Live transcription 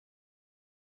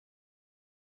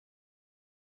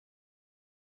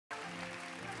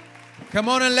Come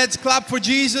on and let's clap for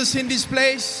Jesus in this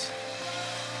place.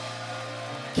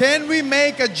 Can we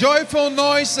make a joyful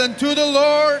noise unto the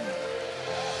Lord?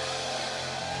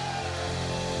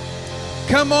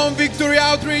 Come on, Victory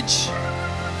Outreach.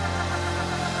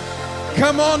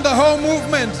 Come on, the whole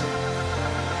movement.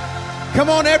 Come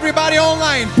on, everybody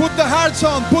online. Put the hearts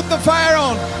on. Put the fire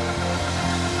on.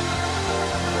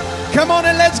 Come on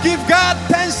and let's give God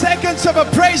 10 seconds of a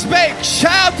praise break.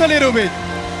 Shout a little bit.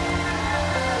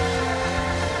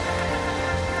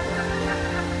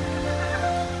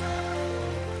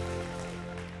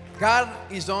 God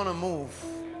is on a move,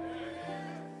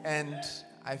 and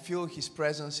I feel His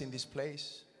presence in this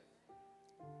place.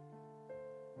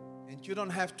 And you don't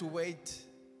have to wait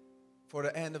for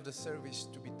the end of the service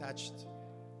to be touched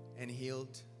and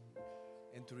healed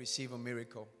and to receive a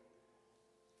miracle.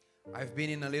 I've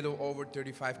been in a little over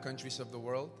 35 countries of the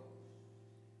world,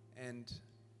 and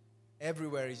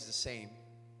everywhere is the same.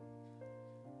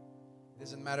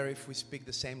 Doesn't matter if we speak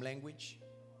the same language.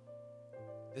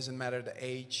 Doesn't matter the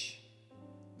age,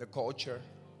 the culture.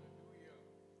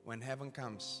 When heaven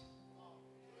comes,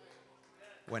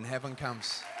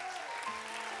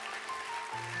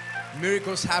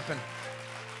 miracles happen.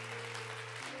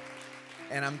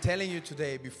 And I'm telling you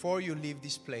today, before you leave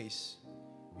this place,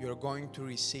 you're going to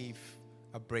receive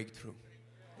a breakthrough.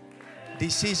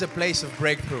 This is a place of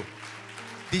breakthrough.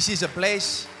 This is a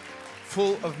place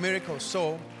full of miracles.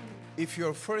 So, if you're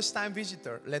a first-time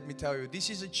visitor, let me tell you, this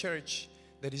is a church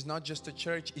that is not just a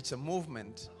church, it's a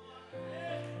movement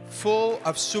full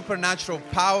of supernatural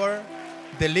power,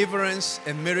 deliverance,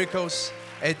 and miracles.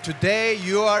 And today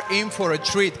you are in for a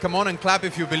treat. Come on and clap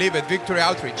if you believe it. Victory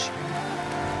Outreach.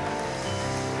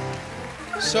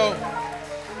 So,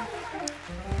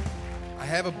 I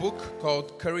have a book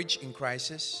called Courage in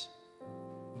Crisis,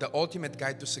 The Ultimate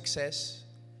Guide to Success,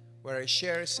 where I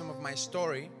share some of my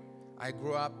story. I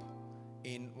grew up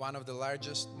in one of the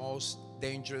largest, most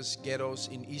dangerous ghettos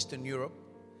in Eastern Europe,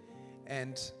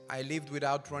 and I lived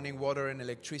without running water and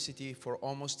electricity for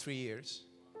almost 3 years.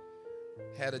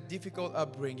 Had a difficult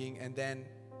upbringing, and then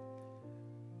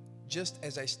just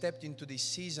as I stepped into this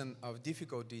season of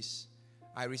difficulties,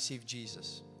 I received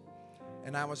Jesus.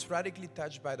 And I was radically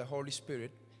touched by the Holy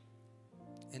Spirit,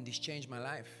 and this changed my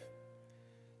life.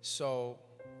 So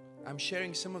I'm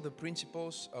sharing some of the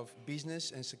principles of business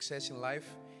and success in life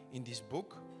in this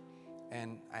book,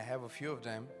 and I have a few of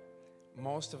them.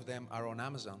 Most of them are on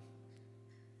Amazon,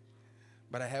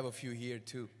 but I have a few here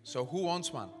too. So who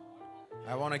wants one?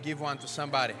 I want to give one to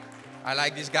somebody. I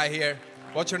like this guy here.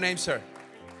 What's your name, sir?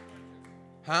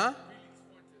 Huh?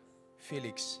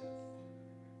 Felix.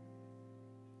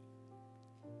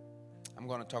 I'm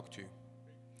going to talk to you.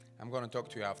 I'm going to talk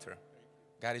to you after.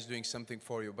 God is doing something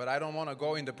for you. But I don't want to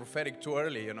go in the prophetic too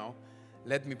early, you know.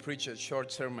 Let me preach a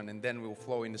short sermon and then we'll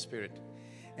flow in the Spirit.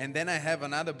 And then I have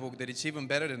another book that is even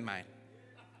better than mine.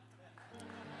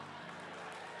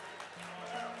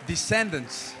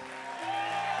 Descendants.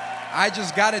 I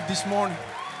just got it this morning.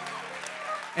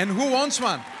 And who wants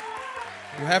one?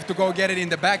 You have to go get it in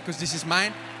the back because this is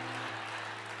mine.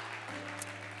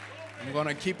 I'm going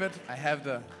to keep it. I have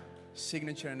the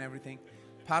signature and everything.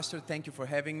 Pastor, thank you for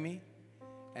having me.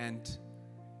 And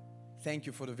thank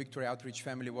you for the Victory Outreach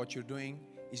family. What you're doing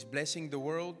is blessing the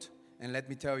world. And let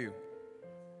me tell you,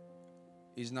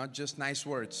 it's not just nice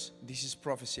words. This is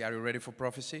prophecy. Are you ready for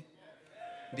prophecy?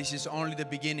 This is only the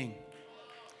beginning.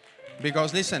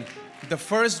 Because listen, the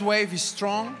first wave is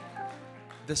strong.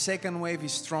 The second wave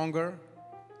is stronger.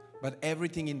 But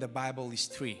everything in the Bible is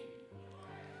 3.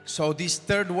 So this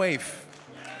third wave,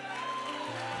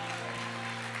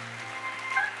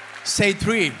 say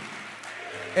 3.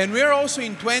 And we're also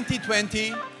in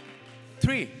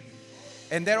 2023.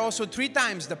 And there are also 3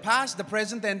 times: the past, the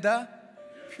present, and the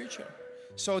future.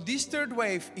 So this third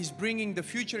wave is bringing the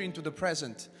future into the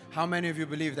present. How many of you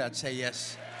believe that? Say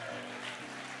yes.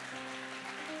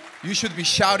 You should be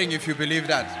shouting if you believe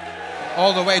that.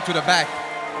 All the way to the back.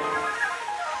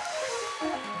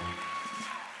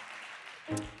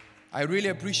 I really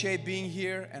appreciate being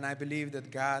here, and I believe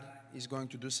that God is going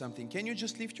to do something. Can you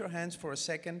just lift your hands for a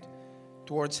second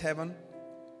towards heaven?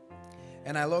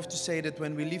 And I love to say that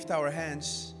when we lift our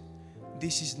hands,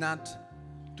 this is not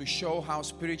to show how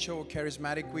spiritual or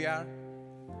charismatic we are,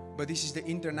 but this is the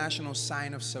international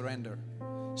sign of surrender.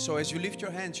 So as you lift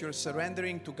your hands, you're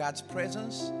surrendering to God's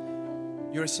presence,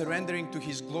 you're surrendering to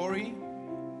His glory,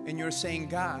 and you're saying,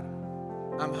 God,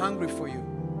 I'm hungry for you.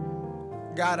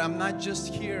 God, I'm not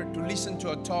just here to listen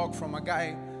to a talk from a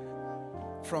guy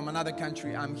from another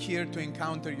country. I'm here to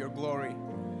encounter your glory.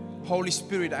 Holy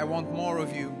Spirit, I want more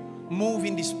of you. Move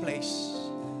in this place.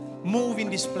 Move in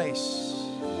this place.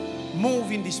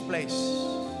 Move in this place.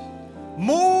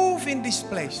 Move in this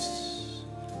place.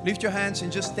 Lift your hands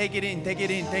and just take it in, take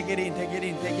it in, take it in, take it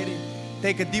in, take it in.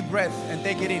 Take a deep breath and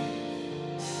take it in.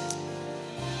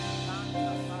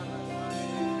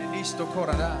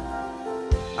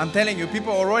 I'm telling you,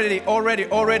 people are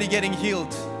already getting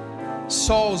healed.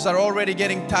 Souls are already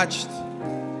getting touched.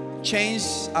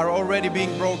 Chains are already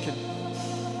being broken.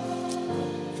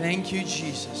 Thank you,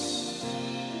 Jesus.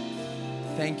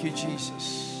 Thank you,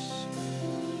 Jesus.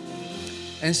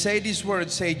 And say these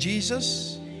words. Say,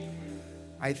 Jesus,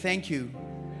 I thank you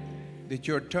that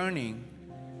you're turning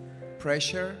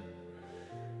pressure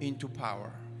into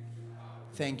power.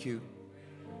 Thank you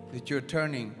that you're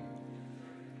turning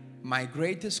my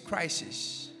greatest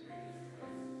crisis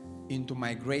into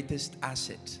my greatest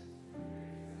asset.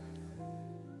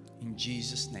 In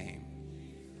Jesus' name.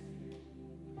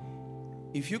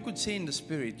 If you could see in the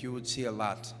Spirit, you would see a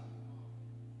lot.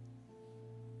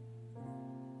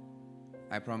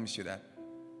 I promise you that.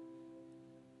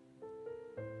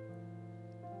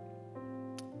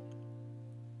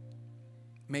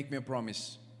 Make me a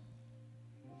promise.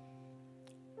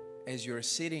 As you're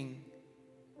sitting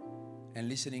and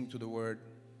listening to the Word,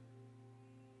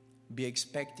 be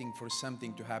expecting for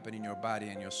something to happen in your body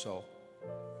and your soul.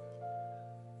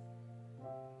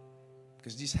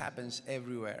 Because this happens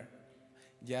everywhere.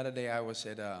 The other day I was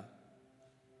at a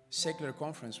secular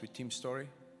conference with Tim Story,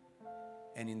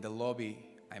 and in the lobby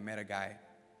I met a guy,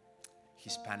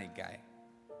 Hispanic guy,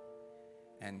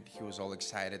 and he was all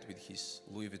excited with his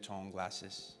Louis Vuitton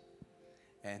glasses,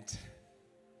 and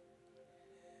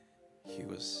he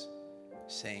was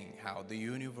saying how the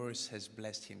universe has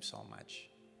blessed him so much.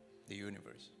 The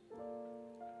universe.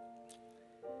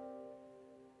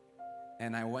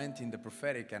 And I went in the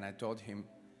prophetic and I told him,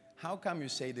 how come you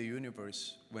say the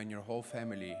universe when your whole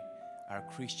family are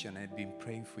Christian and have been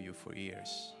praying for you for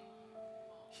years?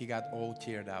 He got all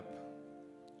teared up.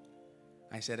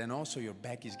 I said, and also your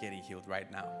back is getting healed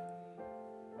right now.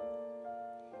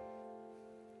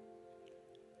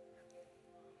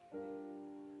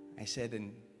 I said,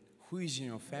 and who is in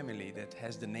your family that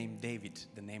has the name David,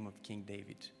 the name of King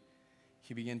David?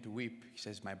 He began to weep. He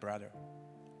says, my brother.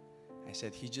 I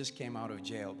said, he just came out of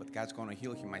jail, but God's going to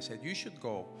heal him. I said, you should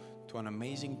go to an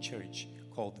amazing church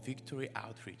called Victory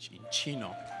Outreach in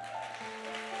Chino.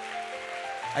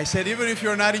 I said, even if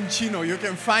you're not in Chino, you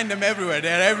can find them everywhere.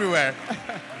 They're everywhere.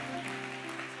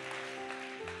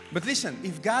 But listen,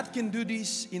 if God can do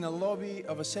this in a lobby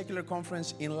of a secular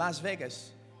conference in Las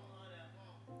Vegas,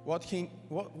 what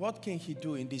can He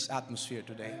do in this atmosphere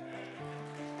today?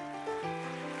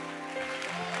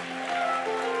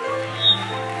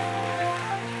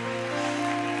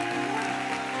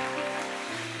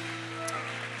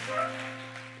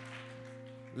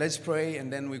 Let's pray,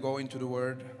 and then we go into the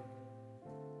Word,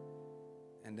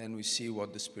 and then we see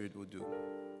what the Spirit will do.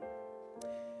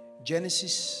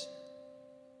 Genesis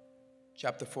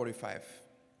chapter 45,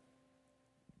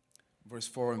 verse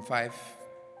 4 and 5.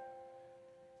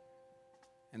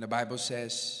 And the Bible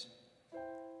says,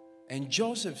 and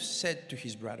Joseph said to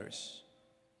his brothers,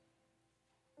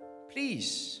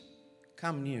 please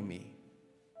come near me.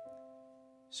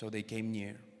 So they came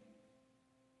near.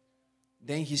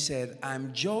 Then he said,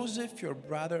 I'm Joseph, your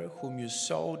brother, whom you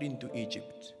sold into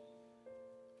Egypt.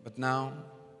 But now,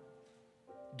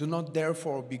 do not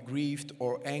therefore be grieved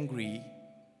or angry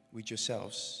with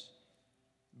yourselves,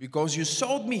 because you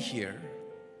sold me here.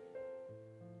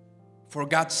 For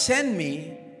God sent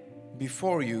me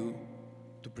before you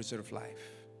to preserve life.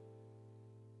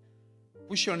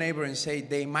 Push your neighbor and say,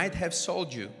 they might have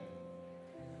sold you,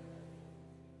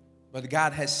 but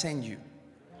God has sent you.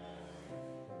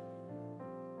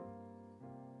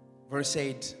 Verse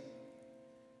 8.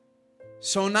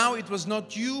 So now it was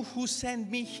not you who sent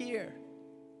me here,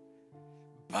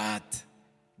 but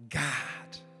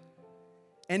God.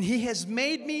 And He has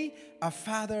made me a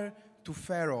father to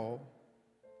Pharaoh,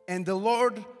 and the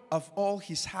Lord of all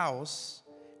his house,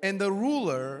 and the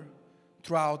ruler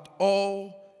throughout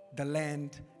all the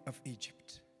land of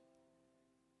Egypt.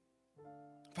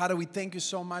 Father, we thank you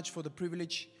so much for the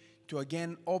privilege to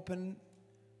again open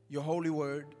your holy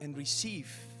word and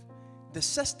receive the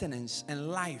sustenance and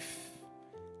life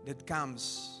that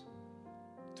comes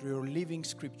through your living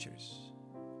scriptures.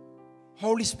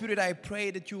 Holy Spirit, I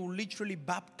pray that you will literally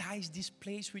baptize this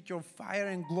place with your fire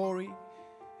and glory.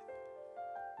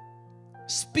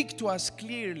 Speak to us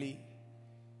clearly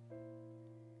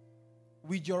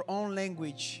with your own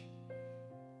language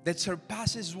that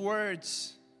surpasses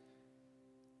words,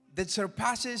 that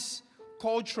surpasses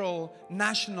cultural,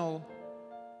 national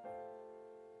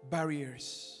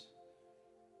barriers.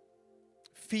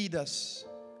 Feed us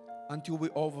until we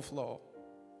overflow.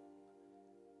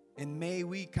 And may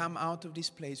we come out of this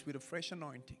place with a fresh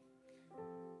anointing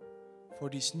for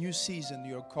this new season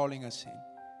you're calling us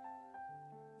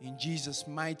in Jesus'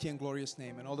 mighty and glorious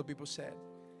name. And all the people said,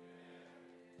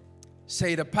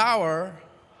 say the power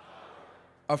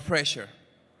of pressure.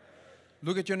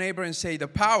 Look at your neighbor and say the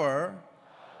power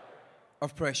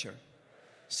of pressure.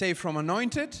 Say from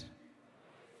anointed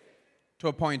to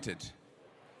appointed.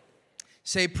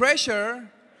 Say pressure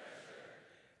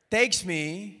takes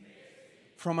me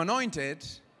from anointed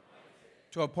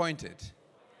to appointed.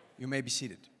 You may be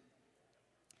seated.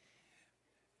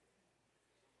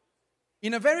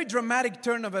 In a very dramatic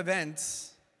turn of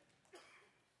events,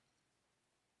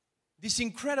 this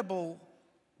incredible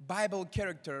Bible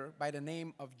character by the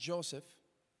name of Joseph,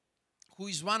 who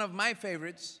is one of my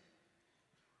favorites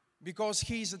because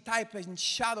he is a type and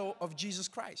shadow of Jesus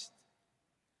Christ.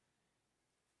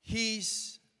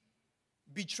 He's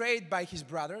betrayed by his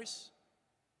brothers.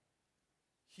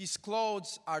 His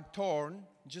clothes are torn,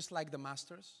 just like the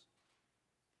master's.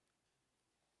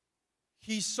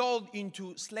 He's sold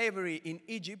into slavery in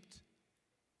Egypt,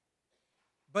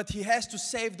 but he has to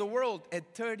save the world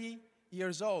at 30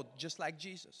 years old, just like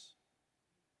Jesus.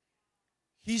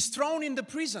 He's thrown in the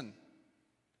prison.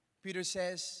 Peter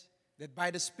says that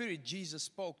by the Spirit, Jesus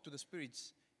spoke to the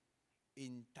spirits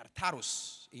in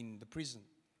Tartarus, in the prison.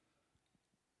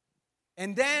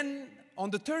 And then on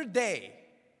the third day,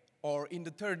 or in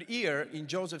the third year, in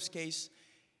Joseph's case,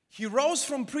 he rose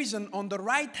from prison on the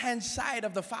right-hand side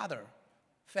of the father,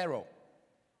 Pharaoh.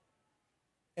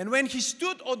 And when he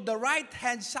stood on the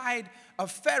right-hand side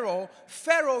of Pharaoh,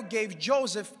 Pharaoh gave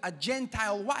Joseph a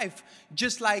Gentile wife,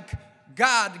 just like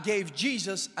God gave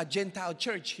Jesus a Gentile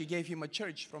church. He gave him a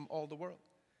church from all the world.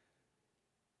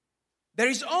 There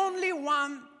is only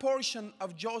one portion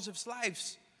of Joseph's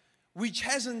life which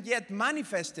hasn't yet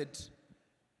manifested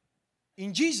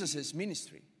in Jesus'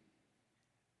 ministry.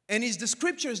 And it's the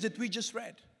scriptures that we just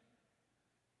read.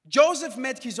 Joseph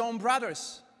met his own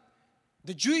brothers,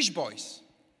 the Jewish boys.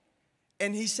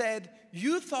 And he said,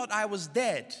 you thought I was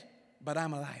dead, but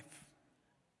I'm alive.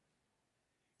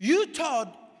 You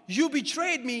thought you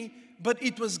betrayed me, but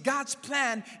it was God's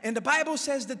plan. And the Bible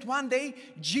says that one day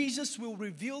Jesus will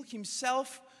reveal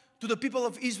himself to the people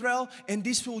of Israel, and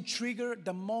this will trigger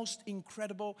the most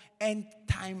incredible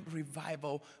end-time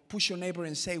revival. Push your neighbor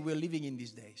and say, we're living in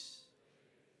these days.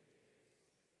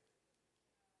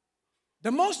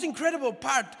 The most incredible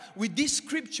part with this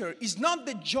scripture is not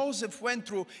that Joseph went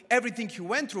through everything he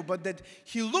went through, but that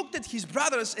he looked at his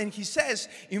brothers and he says,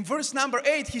 in verse number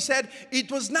 8, he said,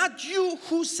 it was not you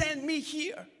who sent me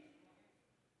here.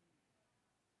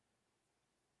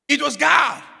 It was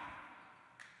God.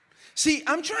 See,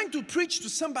 I'm trying to preach to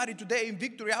somebody today in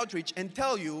Victory Outreach and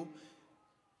tell you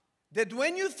that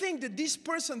when you think that this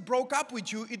person broke up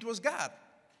with you, it was God.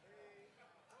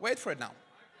 Wait for it now.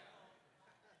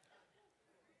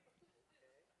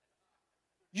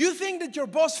 You think that your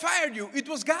boss fired you, it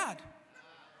was God.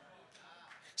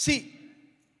 See,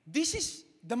 this is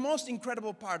the most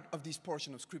incredible part of this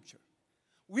portion of Scripture.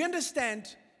 We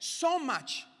understand so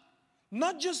much,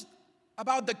 not just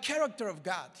about the character of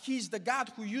God. He's the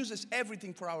God who uses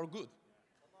everything for our good.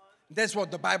 That's what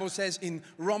the Bible says in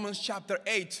Romans chapter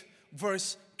 8,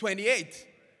 verse 28.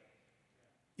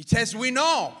 It says, we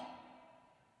know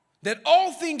that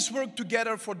all things work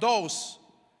together for those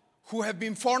who have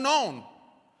been foreknown.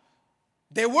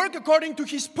 They work according to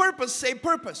His purpose. Say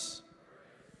purpose.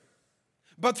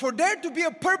 But for there to be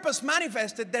a purpose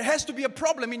manifested, there has to be a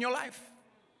problem in your life.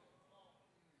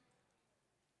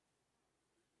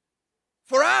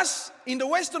 For us, in the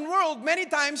Western world, many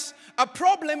times a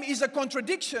problem is a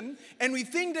contradiction, and we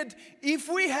think that if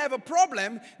we have a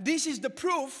problem, this is the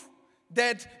proof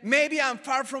that maybe I'm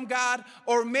far from God,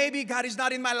 or maybe God is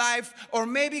not in my life, or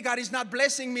maybe God is not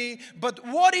blessing me. But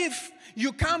what if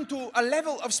you come to a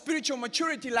level of spiritual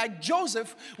maturity like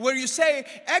Joseph, where you say,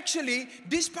 actually,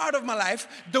 this part of my life,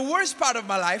 the worst part of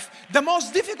my life, the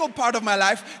most difficult part of my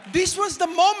life, this was the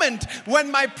moment when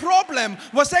my problem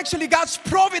was actually God's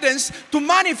providence to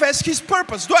manifest His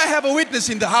purpose. Do I have a witness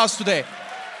in the house today?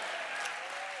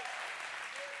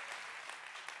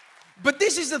 But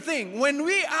this is the thing, when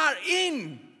we are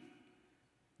in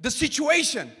the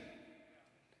situation,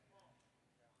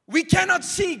 we cannot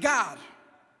see God.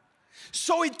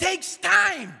 So it takes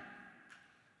time.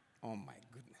 Oh my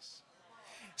goodness.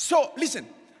 So listen,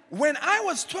 when I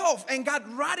was 12 and got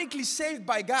radically saved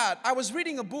by God, I was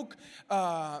reading a book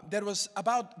that was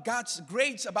about God's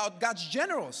greats, about God's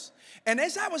generals. And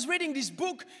as I was reading this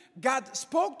book, God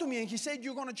spoke to me and He said,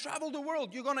 you're going to travel the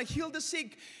world. You're going to heal the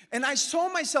sick. And I saw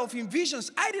myself in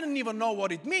visions. I didn't even know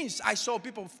what it means. I saw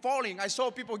people falling. I saw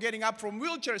people getting up from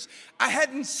wheelchairs. I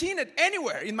hadn't seen it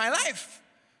anywhere in my life.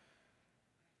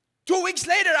 2 weeks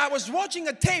later, I was watching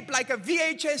a tape, like a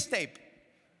VHS tape.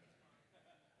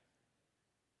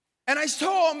 And I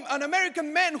saw an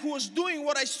American man who was doing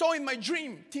what I saw in my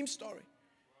dream, team story.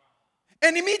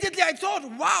 And immediately I thought,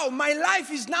 wow, my life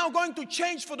is now going to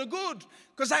change for the good.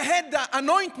 Because I had the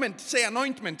anointment, say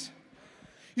anointment.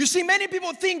 You see, many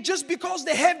people think just because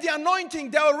they have the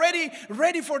anointing, they're already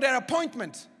ready for their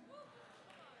appointment.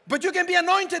 But you can be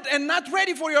anointed and not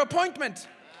ready for your appointment.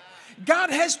 God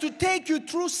has to take you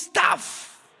through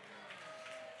stuff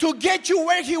to get you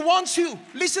where He wants you.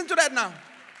 Listen to that now.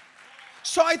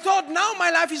 So I thought, now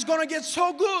my life is going to get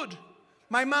so good.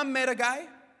 My mom met a guy.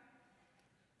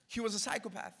 He was a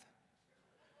psychopath.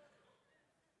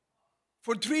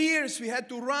 For 3 years, we had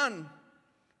to run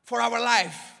for our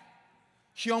life.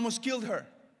 She almost killed her.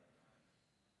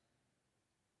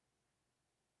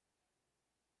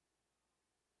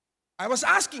 I was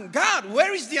asking, God,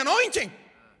 where is the anointing?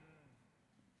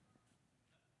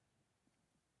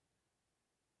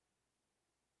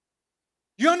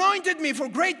 You anointed me for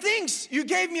great things. You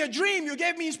gave me a dream. You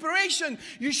gave me inspiration.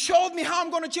 You showed me how I'm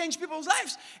going to change people's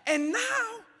lives. And now,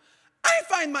 I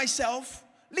find myself,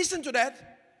 listen to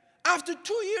that, after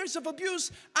 2 years of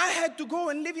abuse, I had to go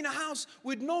and live in a house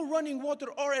with no running water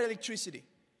or electricity.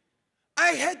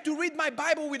 I had to read my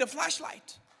Bible with a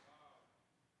flashlight.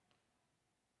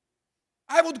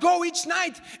 I would go each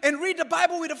night and read the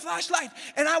Bible with a flashlight.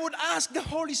 And I would ask the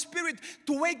Holy Spirit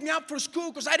to wake me up for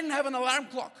school because I didn't have an alarm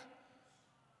clock.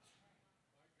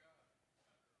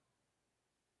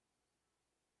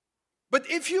 But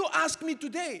if you ask me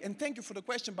today, and thank you for the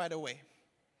question, by the way.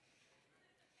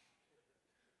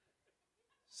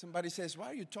 Somebody says, why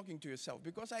are you talking to yourself?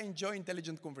 Because I enjoy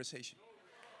intelligent conversation.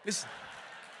 Listen.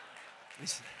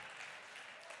 Listen.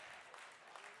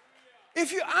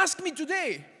 If you ask me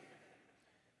today,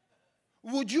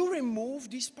 would you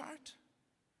remove this part?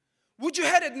 Would you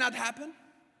have it not happen?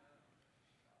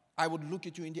 I would look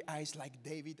at you in the eyes like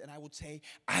David and I would say,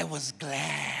 I was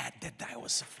glad that I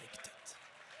was afflicted.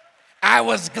 I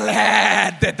was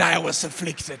glad that I was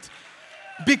afflicted.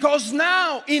 Because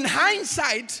now, in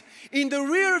hindsight, in the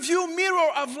rear view mirror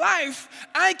of life,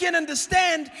 I can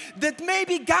understand that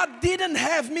maybe God didn't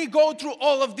have me go through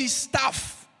all of this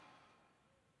stuff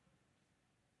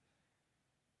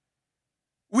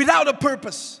without a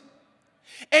purpose.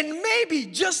 And maybe,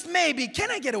 just maybe,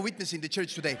 can I get a witness in the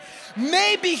church today?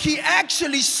 Maybe He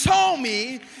actually saw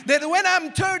me that when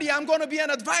I'm 30, I'm going to be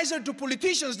an advisor to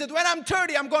politicians. That when I'm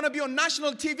 30, I'm going to be on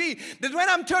national TV. That when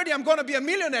I'm 30, I'm going to be a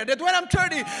millionaire. That when I'm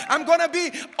 30, I'm going to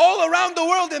be all around the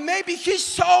world. And maybe He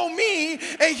saw me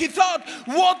and He thought,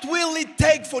 what will it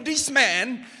take for this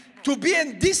man to be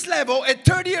in this level at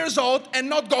 30 years old and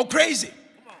not go crazy?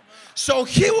 So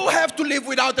he will have to live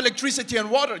without electricity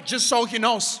and water, just so he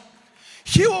knows.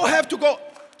 He will have to go,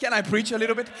 can I preach a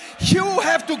little bit? He will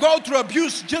have to go through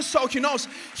abuse just so he knows.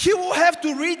 He will have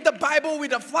to read the Bible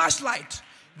with a flashlight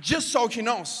just so he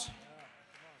knows.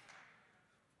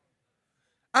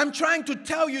 I'm trying to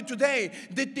tell you today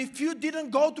that if you didn't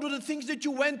go through the things that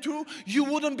you went through, you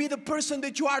wouldn't be the person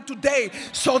that you are today.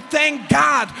 So thank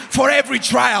God for every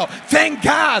trial. Thank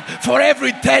God for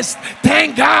every test.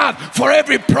 Thank God for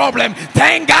every problem.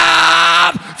 Thank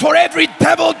God for every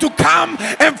devil to come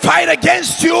and fight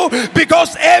against you,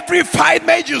 because every fight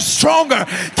made you stronger.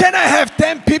 Can I have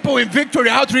 10 people in Victory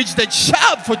Outreach that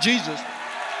shout for Jesus?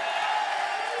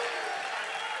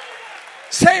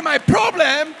 Say, my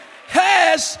problem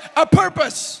has a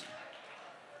purpose.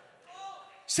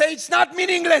 Say, it's not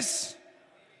meaningless.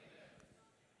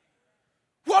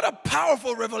 What a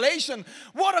powerful revelation.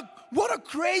 What a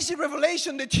crazy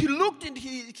revelation that he looked in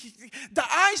the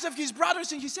eyes of his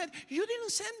brothers and he said, you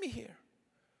didn't send me here.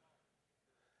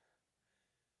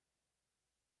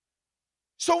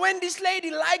 So when this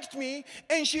lady liked me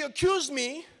and she accused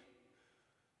me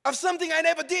of something I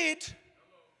never did,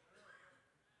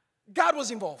 God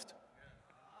was involved.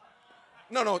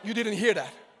 No, you didn't hear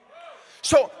that.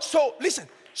 So listen.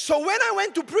 So when I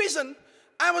went to prison,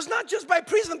 I was not just by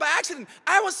prison by accident.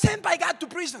 I was sent by God to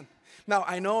prison. Now,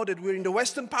 I know that we're in the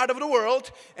western part of the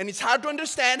world, and it's hard to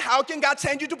understand how can God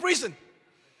send you to prison.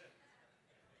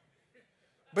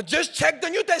 But just check the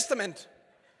New Testament.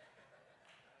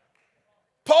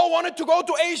 Paul wanted to go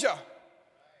to Asia.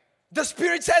 The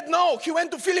Spirit said no. He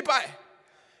went to Philippi.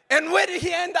 And where did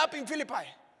he end up in Philippi?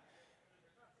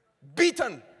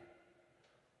 Beaten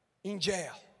in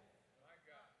jail.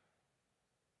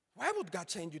 Why would God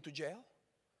send you to jail?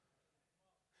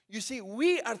 You see,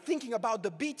 we are thinking about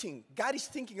the beating. God is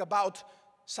thinking about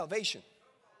salvation.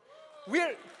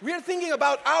 We're thinking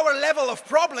about our level of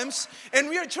problems, and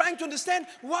we are trying to understand,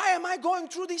 why am I going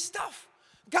through this stuff?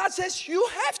 God says, you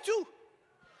have to.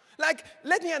 Like,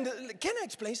 can I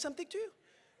explain something to you?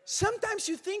 Sometimes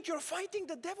you think you're fighting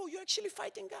the devil, you're actually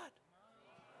fighting God.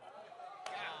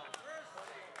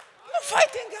 You're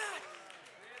fighting God.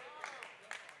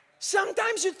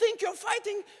 Sometimes you think you're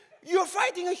fighting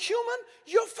a human,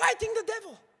 you're fighting the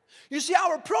devil. You see,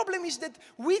 our problem is that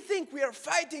we think we are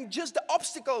fighting just the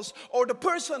obstacles or the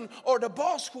person or the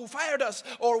boss who fired us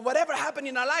or whatever happened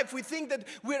in our life. We think that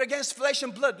we're against flesh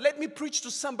and blood. Let me preach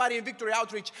to somebody in Victory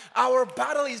Outreach. Our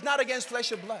battle is not against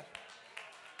flesh and blood.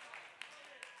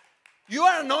 You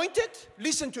are anointed.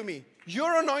 Listen to me.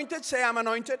 You're anointed. Say, I'm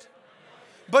anointed.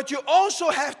 But you also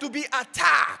have to be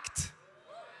attacked.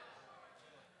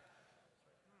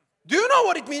 Do you know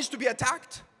what it means to be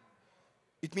attacked?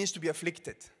 It means to be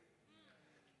afflicted.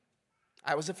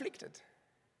 I was afflicted.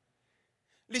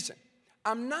 Listen,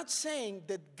 I'm not saying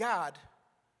that God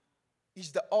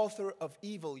is the author of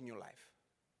evil in your life.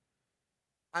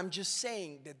 I'm just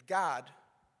saying that God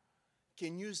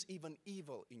can use even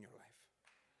evil in your life.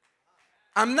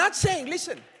 I'm not saying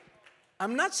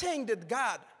that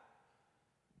God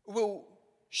will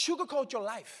sugarcoat your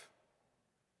life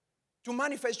to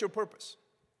manifest your purpose.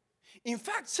 In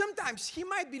fact, sometimes He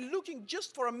might be looking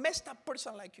just for a messed up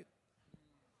person like you.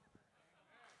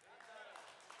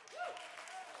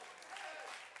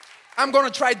 I'm going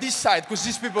to try this side because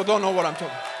these people don't know what I'm talking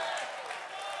about.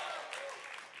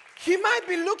 He might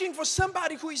be looking for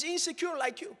somebody who is insecure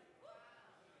like you.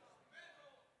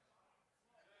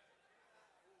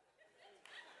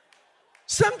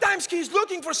 Sometimes He's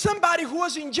looking for somebody who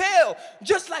was in jail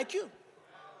just like you.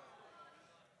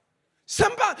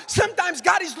 Sometimes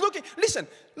God is looking. Listen,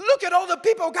 look at all the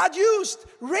people God used.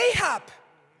 Rahab.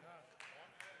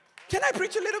 Can I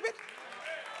preach a little bit?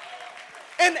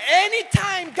 And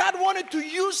anytime God wanted to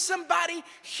use somebody,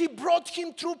 He brought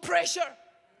him through pressure.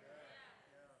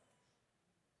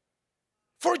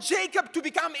 For Jacob to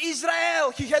become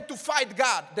Israel, he had to fight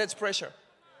God. That's pressure.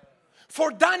 For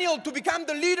Daniel to become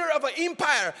the leader of an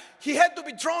empire, he had to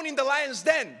be thrown in the lion's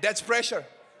den. That's pressure.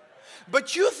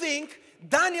 But you think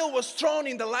Daniel was thrown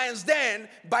in the lion's den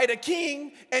by the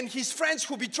king and his friends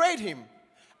who betrayed him.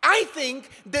 I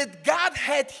think that God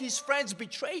had his friends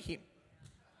betray him.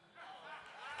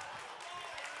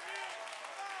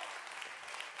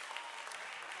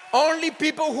 Only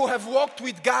people who have walked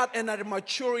with God and are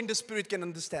mature in the Spirit can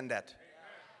understand that.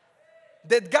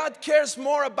 That God cares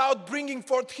more about bringing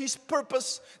forth His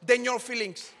purpose than your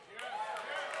feelings.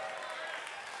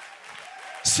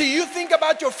 See, you think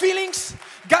about your feelings,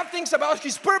 God thinks about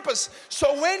His purpose.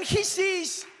 So when He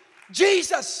sees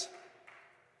Jesus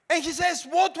and He says,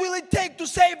 what will it take to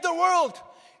save the world?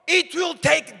 It will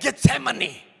take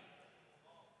Gethsemane.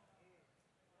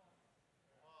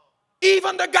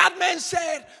 Even the God-man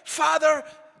said, Father,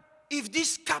 if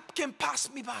this cup can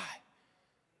pass me by,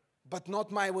 but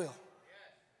not my will,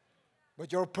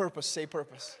 but your purpose. Say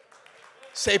purpose.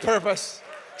 Say purpose.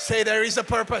 Say there is a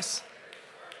purpose.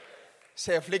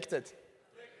 Say afflicted.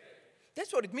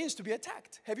 That's what it means to be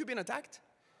attacked. Have you been attacked?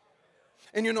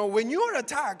 And you know, when you are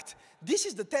attacked, this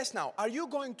is the test now. Are you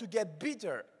going to get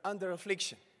bitter under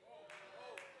affliction?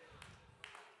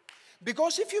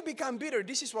 Because if you become bitter,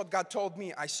 this is what God told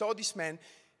me. I saw this man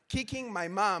kicking my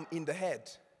mom in the head.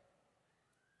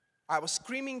 I was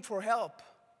screaming for help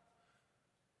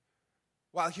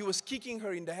while he was kicking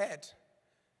her in the head.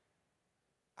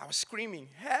 I was screaming,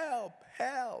 help,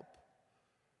 help.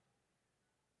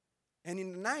 And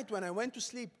in the night when I went to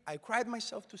sleep, I cried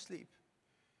myself to sleep.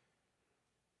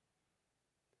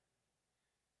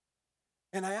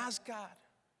 And I asked God,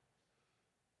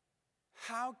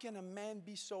 how can a man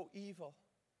be so evil?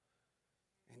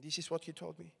 And this is what He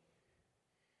told me.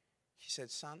 He said,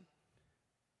 son,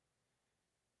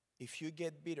 if you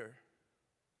get bitter,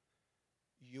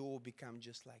 you will become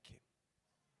just like him.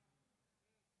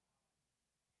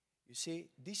 You see,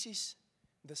 this is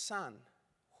the son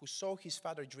who saw his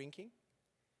father drinking,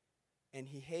 and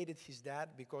he hated his dad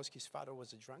because his father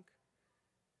was a drunk.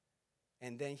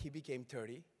 And then he became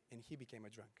 30, and he became a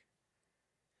drunk.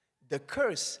 The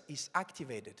curse is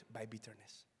activated by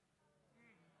bitterness.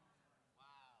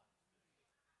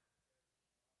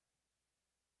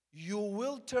 You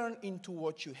will turn into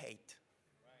what you hate,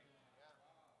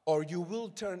 or you will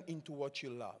turn into what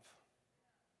you love.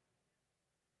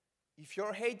 If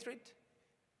your hatred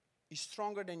is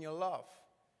stronger than your love,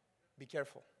 be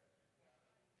careful.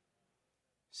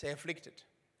 Say afflicted.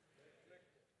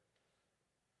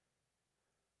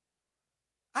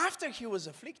 After he was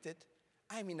afflicted,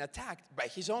 attacked by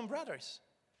his own brothers.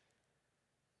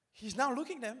 He's now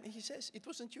looking at them and he says, it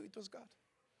wasn't you, it was God.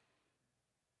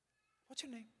 What's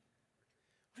your name?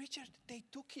 Richard. They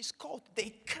took his coat,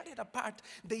 they cut it apart,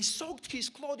 they soaked his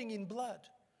clothing in blood.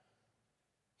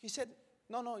 He said,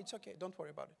 no, it's okay, don't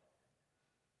worry about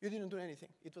it. You didn't do anything,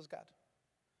 it was God.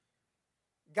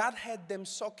 God had them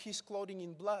soak his clothing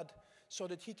in blood so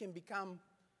that he can become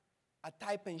a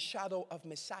type and shadow of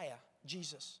Messiah,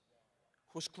 Jesus,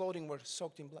 whose clothing were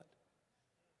soaked in blood.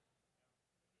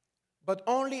 But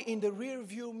only in the rear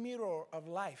view mirror of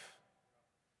life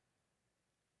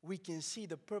we can see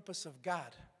the purpose of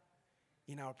God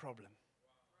in our problem.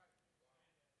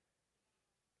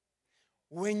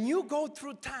 When you go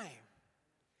through time,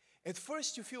 at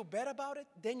first you feel bad about it,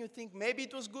 then you think maybe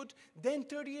it was good, then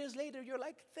 30 years later you're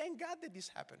like, thank God that this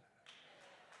happened.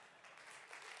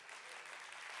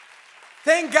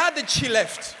 Thank God that she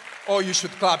left. Oh, you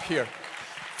should clap here.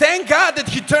 Thank God that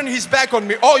he turned his back on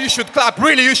me. Oh, you should clap.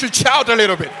 Really, you should shout a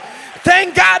little bit.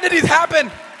 Thank God that it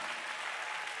happened.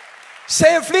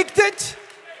 Say afflicted.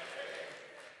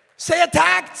 Say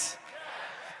attacked.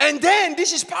 And then,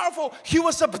 this is powerful, he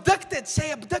was abducted.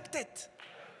 Say abducted.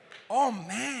 Oh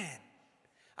man.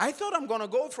 I thought I'm going to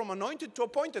go from anointed to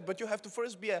appointed, but you have to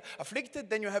first be afflicted,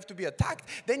 then you have to be attacked,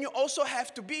 then you also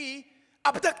have to be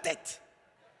abducted.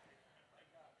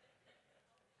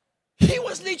 He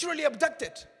was literally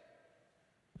abducted.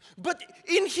 But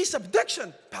in his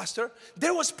abduction, Pastor,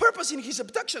 there was purpose in his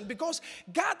abduction because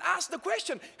God asked the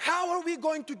question, how are we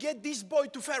going to get this boy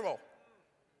to Pharaoh?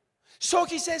 So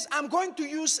he says, I'm going to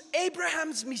use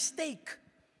Abraham's mistake.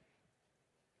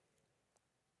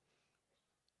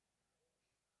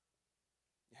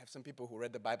 You have some people who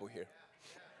read the Bible here.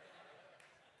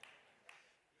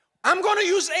 I'm going to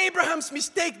use Abraham's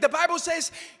mistake. The Bible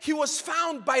says he was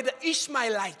found by the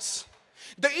Ishmaelites.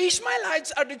 The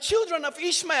Ishmaelites are the children of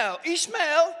Ishmael.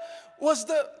 Ishmael was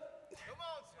the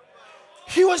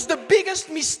biggest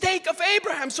mistake of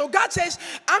Abraham. So God says,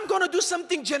 I'm going to do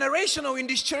something generational in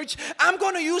this church. I'm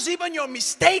going to use even your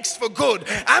mistakes for good.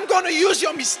 I'm going to use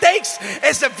your mistakes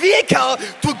as a vehicle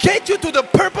to get you to the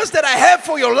purpose that I have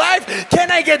for your life.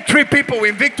 Can I get 3 people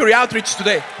in Victory Outreach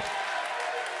today?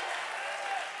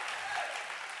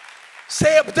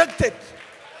 Say abducted.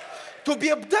 To be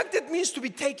abducted means to be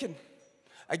taken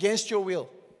against your will.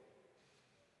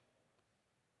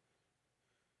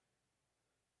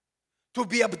 To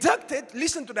be abducted,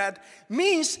 listen to that,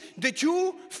 means that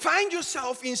you find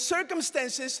yourself in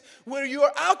circumstances where you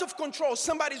are out of control.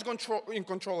 Somebody's in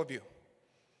control of you.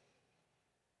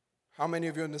 How many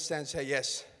of you understand? Say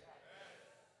yes.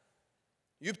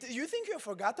 You think you're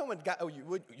forgotten when God,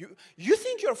 you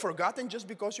think you're forgotten just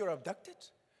because you're abducted?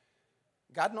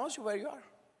 God knows where you are.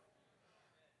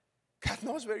 God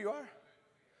knows where you are.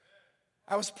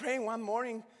 I was praying one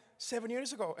morning 7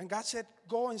 years ago, and God said,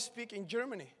 go and speak in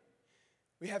Germany.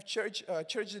 We have church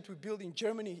that we build in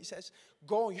Germany. He says,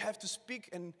 go, you have to speak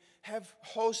and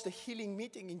host a healing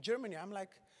meeting in Germany. I'm like,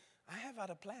 I have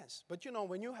other plans. But you know,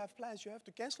 when you have plans, you have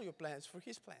to cancel your plans for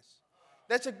his plans.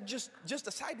 That's just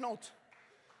a side note.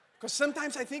 Because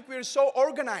sometimes I think we're so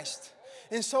organized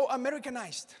and so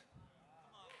Americanized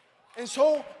and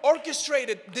so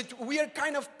orchestrated that we are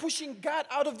kind of pushing God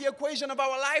out of the equation of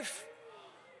our life.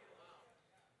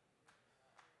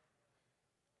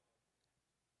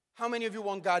 How many of you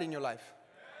want God in your life?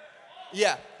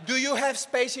 Yeah. Do you have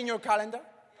space in your calendar?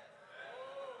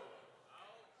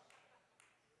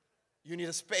 You need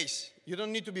a space. You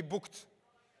don't need to be booked.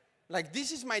 Like,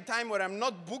 this is my time where I'm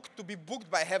not booked to be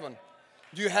booked by heaven.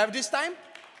 Do you have this time?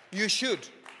 You should.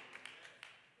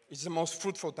 It's the most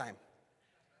fruitful time.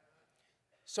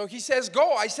 So he says,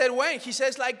 go. I said, when? He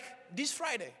says, like, this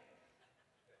Friday.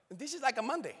 This is like a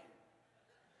Monday.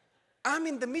 I'm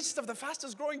in the midst of the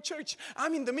fastest growing church.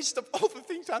 I'm in the midst of all the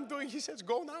things I'm doing. He says,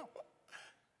 go now.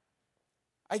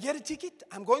 I get a ticket.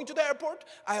 I'm going to the airport.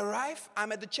 I arrive.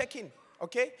 I'm at the check-in.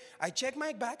 Okay? I check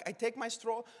my bag. I take my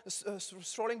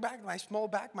strolling bag, my small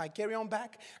bag, my carry-on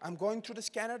bag. I'm going through the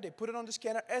scanner. They put it on the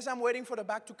scanner. As I'm waiting for the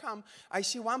bag to come, I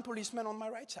see one policeman on my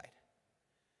right side.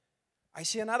 I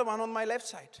see another one on my left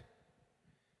side.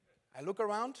 I look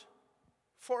around.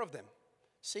 4 of them.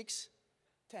 6,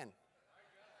 10.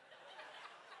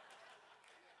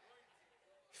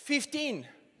 15.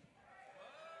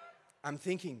 I'm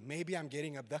thinking, maybe I'm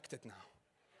getting abducted now.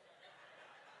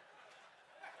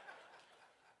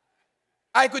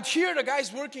 I could hear the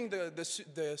guys working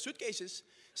the suitcases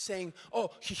saying,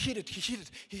 oh, he hid it.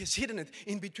 He has hidden it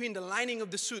in between the lining of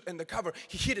the suit and the cover.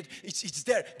 He hid it. It's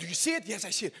there. Do you see it? Yes,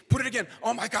 I see it. Put it again.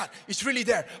 Oh my God, it's really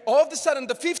there. All of a sudden,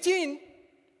 the 15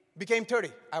 became 30.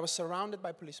 I was surrounded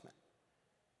by policemen.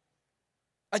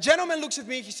 A gentleman looks at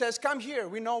me. He says, come here.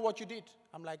 We know what you did.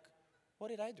 I'm like, what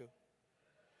did I do?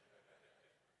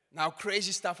 Now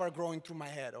crazy stuff are growing through my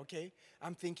head, okay?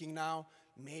 I'm thinking now,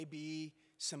 maybe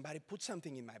somebody put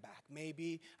something in my back.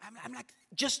 Maybe, I'm like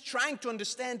just trying to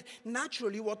understand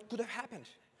naturally what could have happened.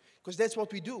 Because that's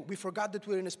what we do. We forgot that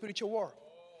we're in a spiritual war.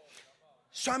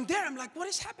 So I'm there, I'm like, what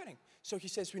is happening? So he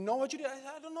says, we know what you did. I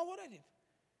said, I don't know what I did.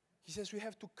 He says, we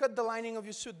have to cut the lining of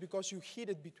your suit because you hid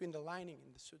it between the lining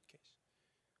and the suitcase.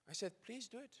 I said, please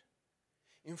do it.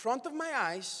 In front of my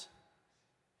eyes,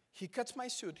 he cuts my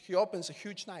suit. He opens a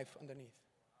huge knife underneath.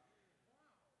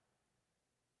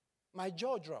 My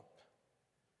jaw dropped.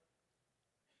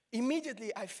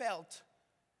 Immediately I felt,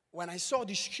 when I saw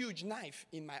this huge knife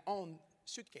in my own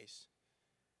suitcase,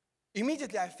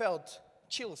 immediately I felt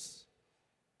chills.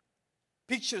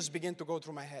 Pictures began to go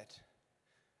through my head.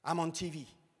 I'm on TV.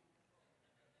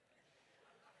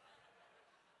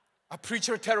 A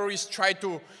preacher terrorist tried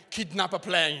to kidnap a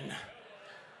plane.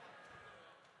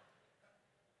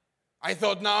 I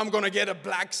thought, now I'm going to get a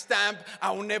black stamp.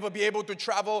 I will never be able to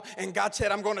travel. And God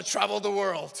said, I'm going to travel the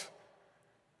world.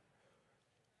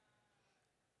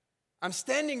 I'm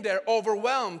standing there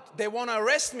overwhelmed. They want to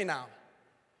arrest me now.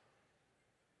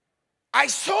 I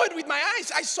saw it with my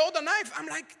eyes. I saw the knife. I'm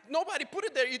like, nobody put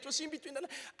it there. It was in between the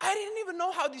knife. I didn't even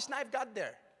know how this knife got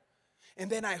there. And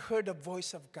then I heard the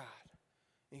voice of God.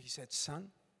 And he said, son,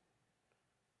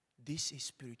 this is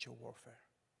spiritual warfare.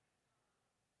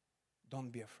 Don't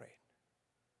be afraid.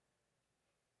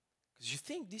 Because you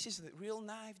think this is the real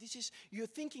knife. You're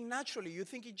thinking naturally. You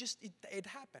think it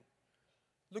happened.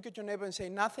 Look at your neighbor and say,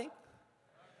 nothing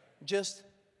just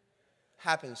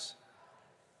happens.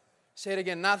 Say it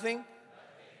again, nothing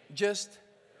just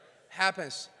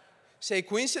happens. Say,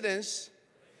 coincidence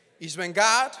is when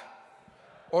God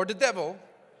or the devil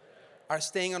are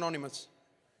staying anonymous.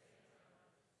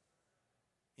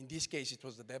 In this case, it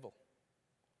was the devil.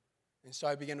 And so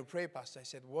I began to pray, Pastor. I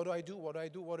said, what do I do? What do I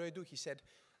do? What do I do? He said,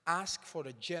 ask for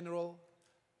the general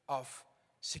of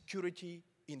security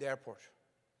in the airport.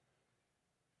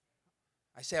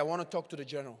 I say, I want to talk to the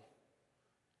general.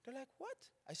 They're like, what?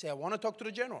 I say, I want to talk to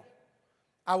the general.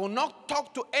 I will not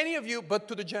talk to any of you but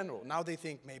to the general. Now they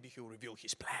think maybe he'll reveal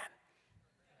his plan.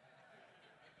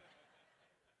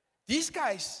 These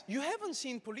guys, you haven't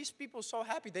seen police people so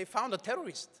happy they found a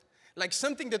terrorist. Like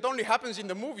something that only happens in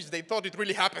the movies. They thought it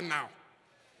really happened now.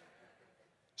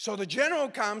 So the general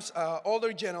comes,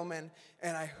 older gentleman,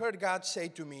 and I heard God say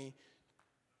to me,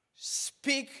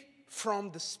 speak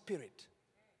from the Spirit.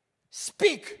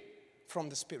 Speak from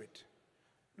the Spirit.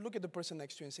 Look at the person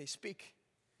next to you and say, speak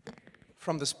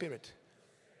from the Spirit.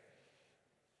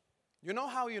 You know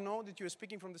how you know that you're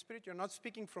speaking from the Spirit? You're not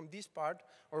speaking from this part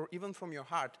or even from your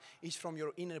heart. It's from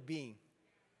your inner being.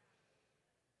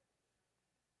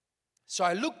 So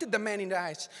I looked at the man in the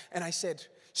eyes and I said,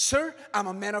 sir, I'm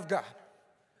a man of God.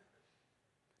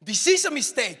 This is a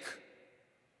mistake.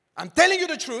 I'm telling you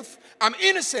the truth. I'm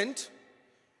innocent.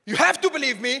 You have to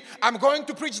believe me. I'm going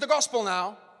to preach the gospel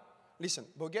now. Listen,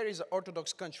 Bulgaria is an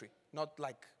Orthodox country, not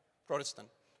like Protestant.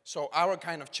 So our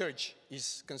kind of church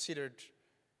is considered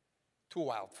too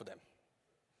wild for them.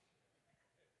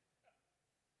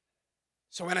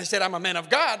 So when I said I'm a man of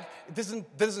God, it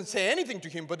doesn't say anything to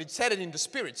him, but it said it in the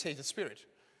Spirit, say the Spirit.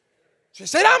 So he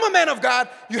said, I'm a man of God.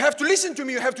 You have to listen to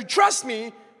me. You have to trust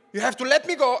me. You have to let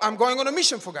me go. I'm going on a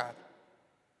mission for God.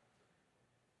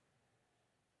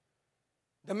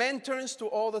 The man turns to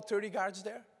all the 30 guards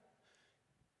there,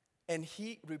 and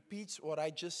he repeats what I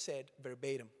just said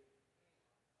verbatim.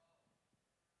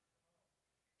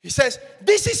 He says,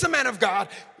 this is a man of God.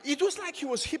 It was like he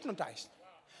was hypnotized.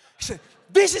 He said,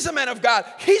 this is a man of God.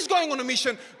 He's going on a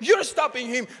mission. You're stopping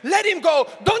him. Let him go.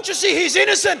 Don't you see he's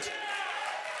innocent?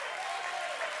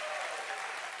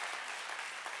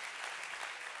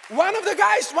 One of the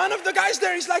guys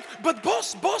there is like, but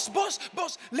boss,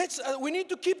 we need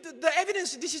to keep the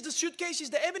evidence. This is the suitcase, is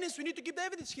the evidence. We need to keep the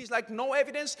evidence. He's like, no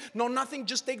evidence, no nothing.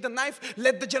 Just take the knife.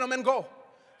 Let the gentleman go.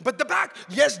 But the bag,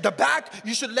 yes, the bag,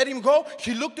 you should let him go.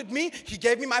 He looked at me. He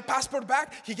gave me my passport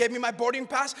back. He gave me my boarding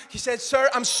pass. He said, sir,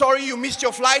 I'm sorry you missed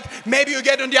your flight. Maybe you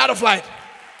get on the other flight.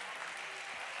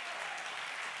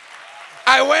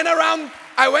 I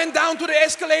went down to the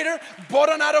escalator,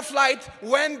 bought another flight,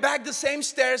 went back the same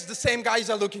stairs. The same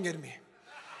guys are looking at me.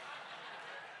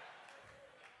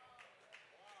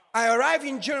 I arrived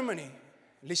in Germany.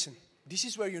 Listen, This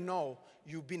is where you know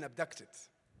you've been abducted.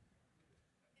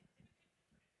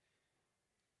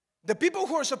 The people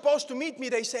who are supposed to meet me,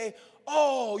 they say,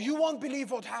 oh, you won't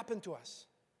believe what happened to us.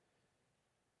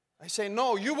 I say,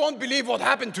 no, you won't believe what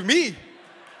happened to me.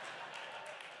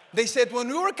 They said, when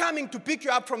we were coming to pick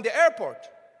you up from the airport,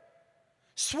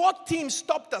 SWAT team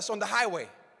stopped us on the highway,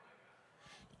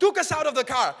 took us out of the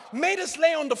car, made us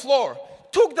lay on the floor,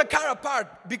 took the car apart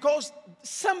because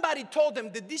somebody told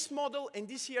them that this model and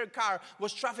this year car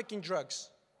was trafficking drugs.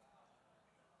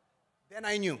 Then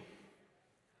I knew.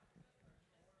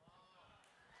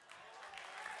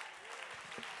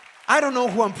 I don't know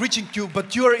who I'm preaching to,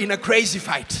 but you're in a crazy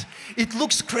fight. It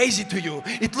looks crazy to you.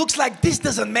 It looks like this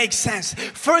doesn't make sense.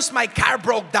 First my car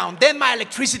broke down, then my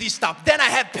electricity stopped, then I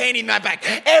have pain in my back.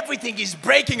 Everything is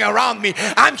breaking around me.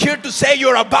 I'm here to say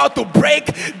you're about to break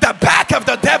the back of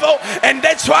the devil, and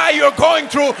that's why you're going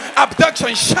through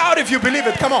abduction. Shout if you believe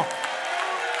it. Come on.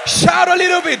 Shout a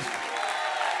little bit.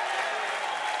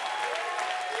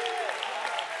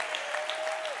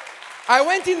 I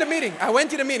went in the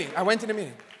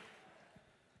meeting.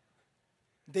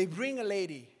 They bring a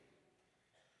lady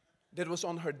that was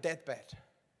on her deathbed.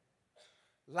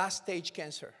 Last stage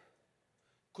cancer.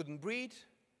 Couldn't breathe,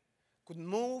 couldn't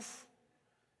move.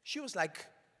 She was like,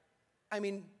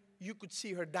 you could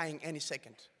see her dying any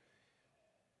second.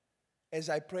 As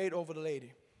I prayed over the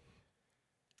lady,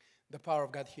 the power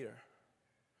of God hit her.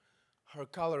 Her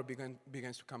color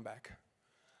begins to come back.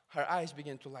 Her eyes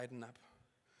began to lighten up.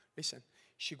 Listen,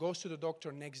 she goes to the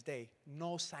doctor next day,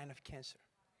 no sign of cancer.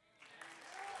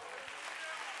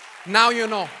 Now you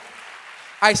know.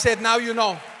 I said, now you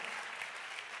know.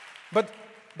 But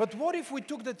what if we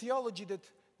took the theology that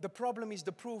the problem is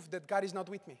the proof that God is not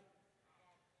with me?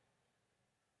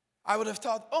 I would have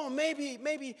thought, oh,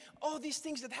 maybe all these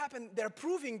things that happen, they're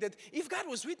proving that if God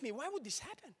was with me, why would this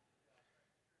happen?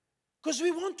 Because we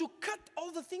want to cut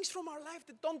all the things from our life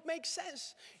that don't make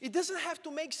sense. It doesn't have to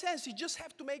make sense. It just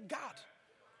have to make God.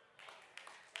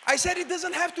 I said it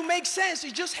doesn't have to make sense.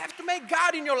 You just have to make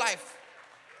God in your life.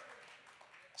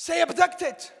 Say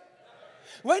abducted.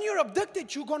 When you're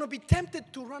abducted, you're going to be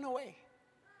tempted to run away.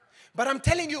 But I'm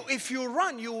telling you, if you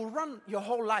run, you will run your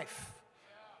whole life.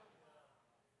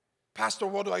 Pastor,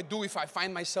 what do I do if I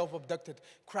find myself abducted?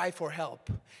 Cry for help.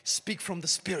 Speak from the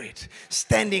Spirit.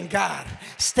 Stand in God.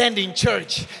 Stand in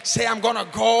church. Say, I'm going to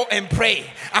go and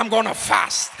pray. I'm going to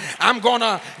fast. I'm going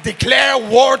to declare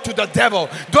war to the devil.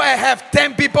 Do I have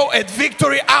 10 people at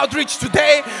Victory Outreach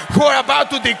today who are about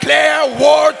to declare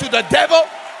war to the devil?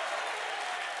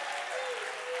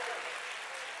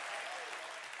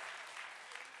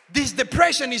 This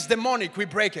depression is demonic, we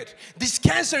break it. This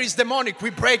cancer is demonic, we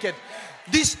break it.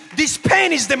 This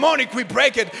pain is demonic, we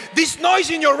break it. This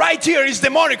noise in your right ear is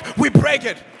demonic, we break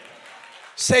it.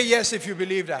 Say yes if you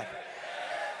believe that.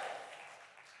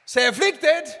 Say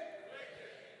afflicted,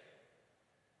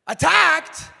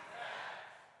 attacked,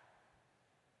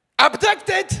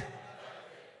 abducted.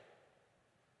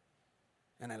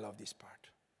 And I love this part.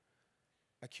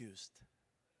 Accused.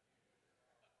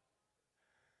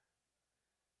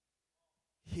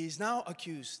 He is now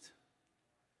accused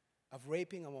of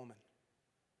raping a woman.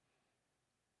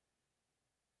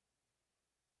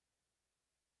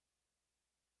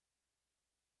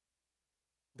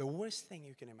 The worst thing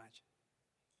you can imagine.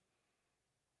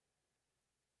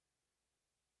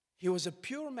 He was a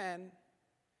pure man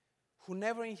who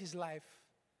never in his life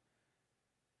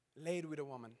laid with a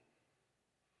woman.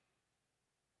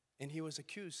 And he was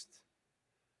accused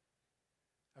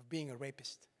of being a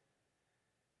rapist.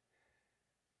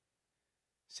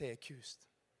 Say accused.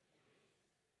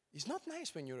 It's not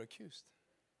nice when you're accused.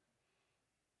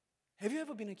 Have you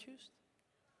ever been accused?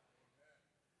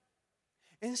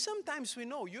 And sometimes we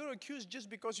know you're accused just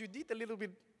because you did a little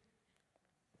bit.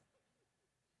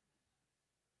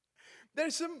 There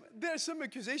are some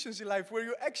accusations in life where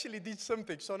you actually did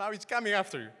something, so now it's coming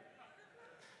after you.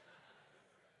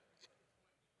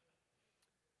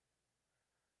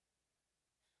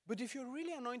 But if you're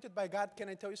really anointed by God, can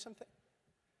I tell you something?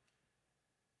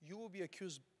 You will be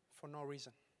accused for no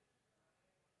reason.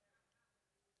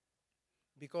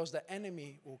 Because the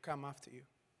enemy will come after you.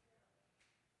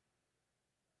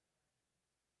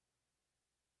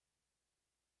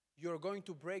 You're going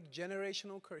to break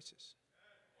generational curses.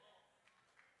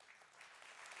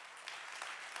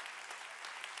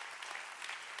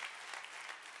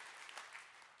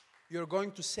 You're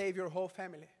going to save your whole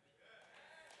family.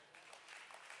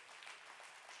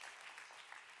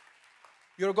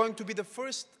 You're going to be the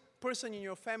first person in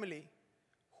your family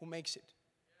who makes it.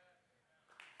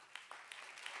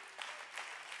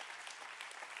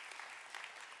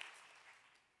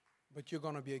 But you're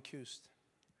going to be accused.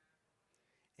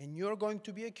 And you're going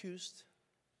to be accused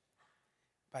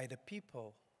by the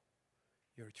people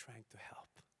you're trying to help.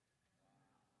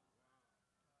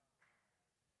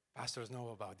 Pastors know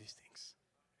about these things.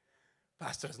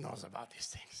 Pastors knows about these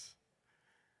things.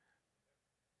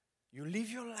 You live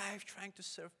your life trying to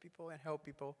serve people and help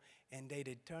people, and they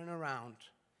turn around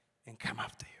and come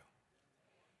after you.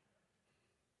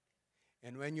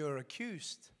 And when you're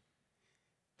accused,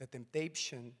 the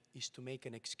temptation is to make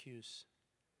an excuse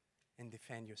and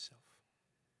defend yourself.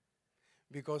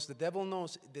 Because the devil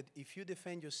knows that if you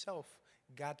defend yourself,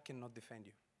 God cannot defend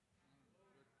you.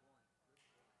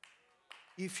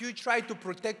 If you try to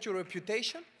protect your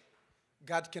reputation,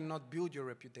 God cannot build your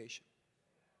reputation.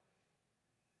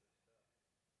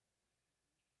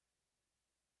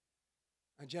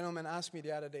 A gentleman asked me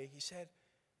the other day, he said,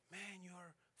 man,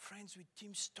 you're friends with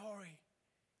Tim Story.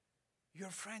 You're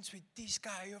friends with this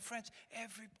guy. You're friends,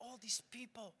 all these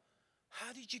people.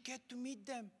 How did you get to meet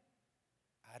them?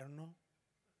 I don't know.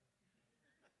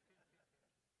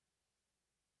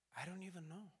 I don't even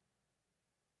know.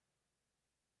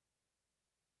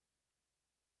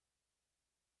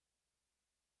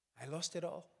 I lost it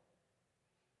all.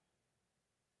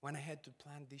 When I had to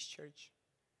plant this church,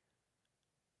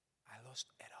 I lost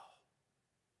it all.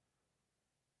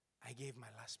 I gave my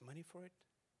last money for it.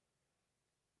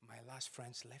 My last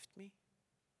friends left me.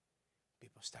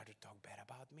 People started to talk bad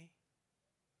about me.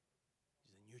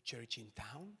 There's a new church in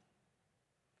town.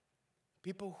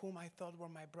 People whom I thought were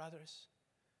my brothers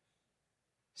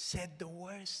said the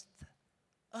worst,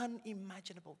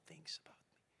 unimaginable things about me.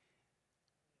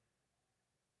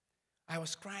 I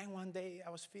was crying one day. I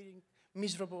was feeling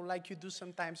miserable like you do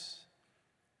sometimes.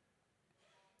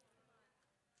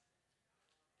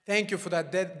 Thank you for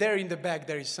that. There in the back,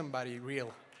 there is somebody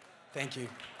real. Thank you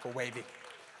for waving.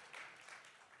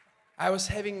 I was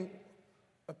having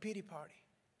a pity party.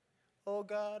 Oh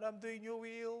God, I'm doing your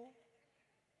will.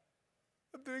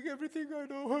 I'm doing everything I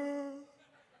know.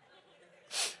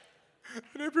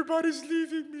 And everybody's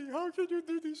leaving me. How can you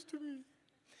do this to me?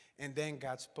 And then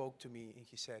God spoke to me and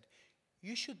he said,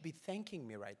 you should be thanking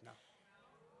me right now.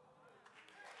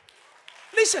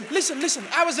 Listen.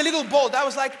 I was a little bold. I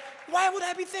was like, why would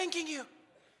I be thanking you?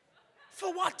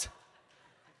 For what?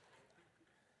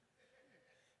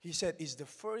 He said, it's the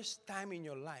first time in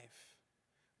your life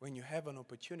when you have an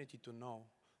opportunity to know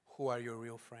who are your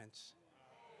real friends.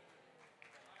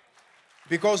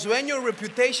 Because when your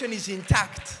reputation is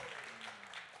intact,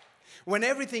 when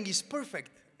everything is perfect,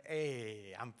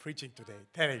 hey, I'm preaching today,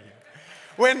 telling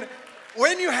you.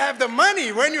 When you have the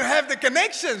money, when you have the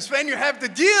connections, when you have the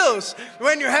deals,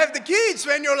 when you have the kids,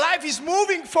 when your life is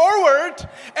moving forward,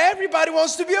 everybody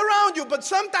wants to be around you. But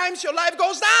sometimes your life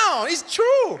goes down. It's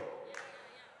true.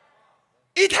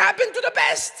 It happened to the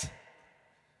best.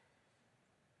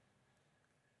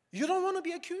 You don't want to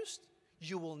be accused?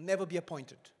 You will never be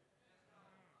appointed.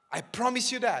 I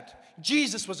promise you that.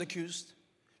 Jesus was accused.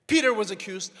 Peter was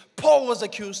accused. Paul was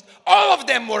accused. All of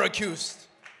them were accused.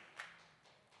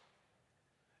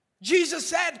 Jesus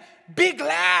said, be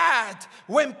glad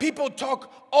when people talk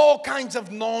all kinds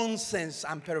of nonsense,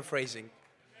 I'm paraphrasing,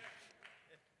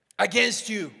 against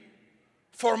you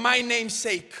for my name's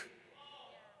sake.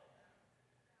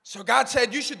 So God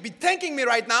said, you should be thanking me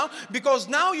right now because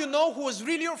now you know who is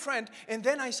really your friend. And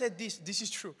then I said this is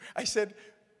true. I said,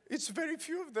 it's very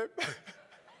few of them.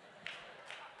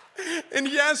 And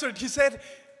he answered, he said,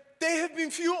 they have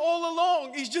been few all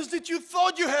along. It's just that you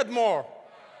thought you had more.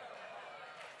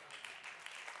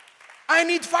 I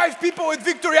need 5 people at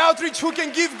Victory Outreach who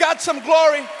can give God some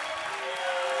glory.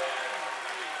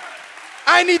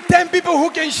 I need 10 people who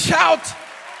can shout.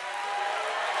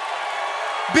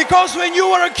 Because when you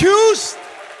were accused,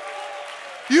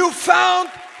 you found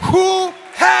who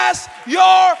has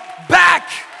your back.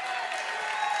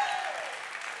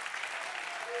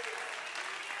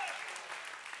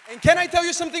 And can I tell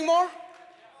you something more?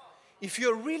 If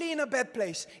you're really in a bad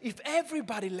place, if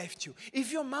everybody left you,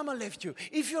 if your mama left you,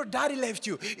 if your daddy left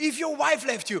you, if your wife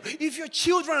left you, if your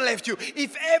children left you,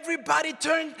 if everybody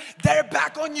turned their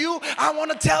back on you, I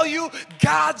want to tell you,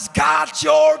 God's got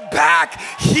your back.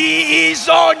 He is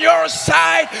on your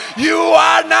side. You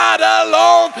are not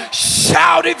alone.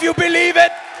 Shout if you believe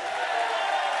it.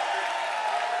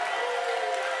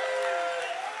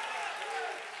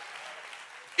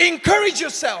 Encourage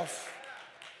yourself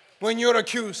when you're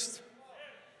accused.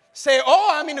 Say,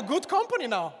 oh, I'm in a good company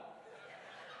now.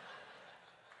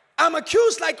 I'm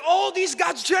accused like all these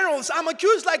God's generals. I'm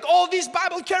accused like all these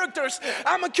Bible characters.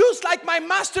 I'm accused like my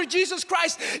Master Jesus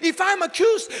Christ. If I'm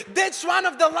accused, that's one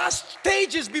of the last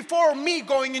stages before me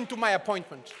going into my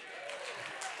appointment.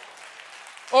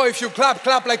 Oh, if you clap,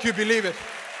 clap like you believe it.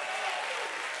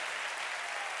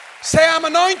 Say, I'm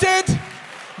anointed,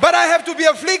 but I have to be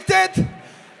afflicted,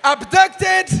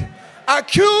 abducted,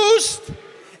 accused,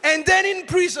 and then in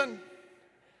prison.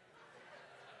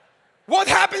 What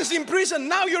happens in prison?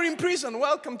 Now you're in prison.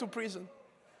 Welcome to prison.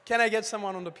 Can I get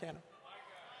someone on the piano?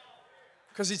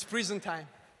 Because it's prison time.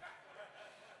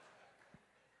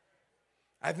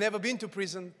 I've never been to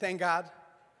prison, thank God,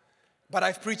 but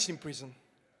I've preached in prison.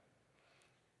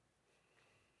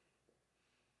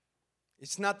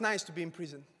 It's not nice to be in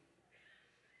prison.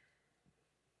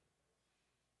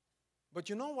 But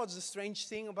you know what's the strange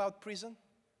thing about prison?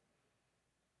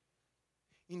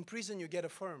 In prison you get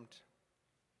affirmed.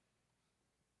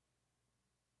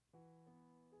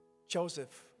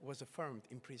 Joseph was affirmed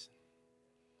in prison.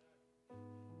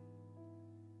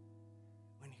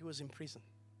 When he was in prison,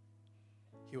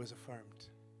 he was affirmed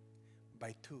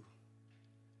by two.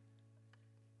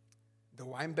 The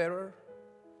wine bearer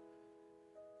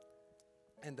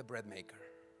and the bread maker.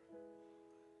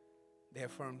 They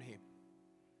affirmed him.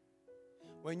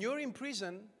 When you're in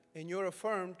prison and you're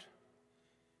affirmed,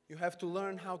 you have to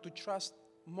learn how to trust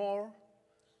more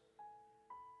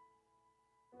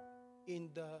in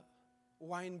the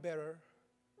wine bearer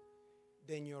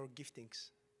than your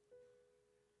giftings.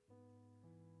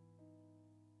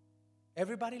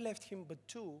 Everybody left him, but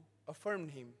two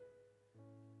affirmed him.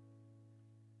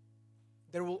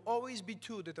 There will always be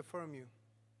two that affirm you.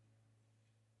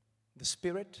 The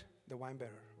Spirit, the wine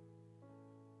bearer,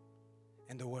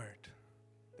 and the Word,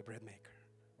 the bread maker.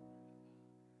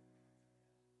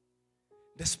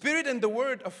 The Spirit and the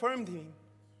Word affirmed him.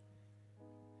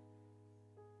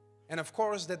 And of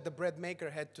course that the bread maker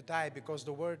had to die because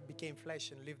the Word became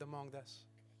flesh and lived among us.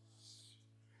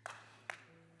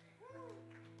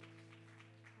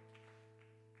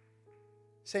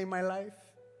 Say, my life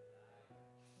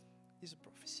is a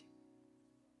prophecy.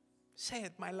 Say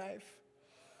it, my life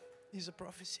is a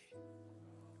prophecy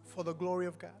for the glory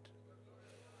of God.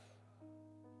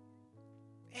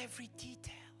 Every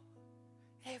detail,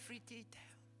 every detail,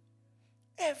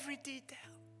 every detail.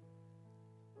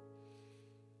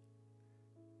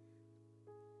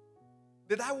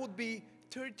 That I would be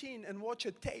 13 and watch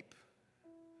a tape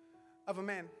of a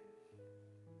man.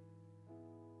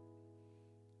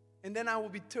 And then I will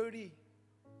be 30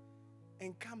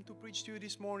 and come to preach to you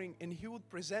this morning and he would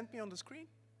present me on the screen.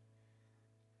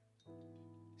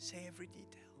 Say every detail.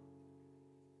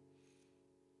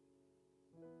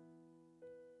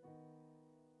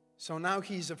 So now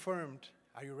he is affirmed.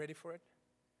 Are you ready for it?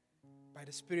 By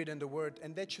the Spirit and the Word.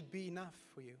 And that should be enough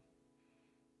for you.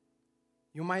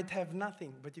 You might have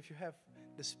nothing, but if you have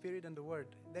the Spirit and the Word,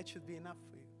 that should be enough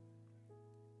for you.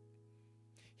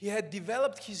 He had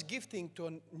developed his gifting to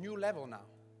a new level now.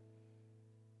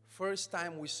 First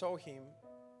time we saw him,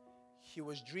 he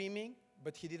was dreaming,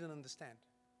 but he didn't understand.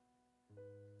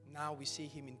 Now we see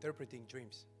him interpreting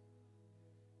dreams.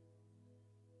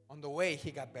 On the way,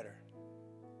 he got better.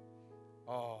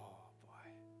 Oh,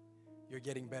 boy. You're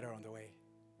getting better on the way.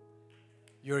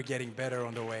 You're getting better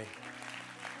on the way.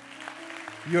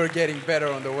 You're getting better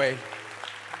on the way.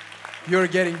 You're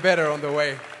getting better on the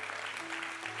way.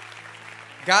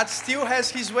 God still has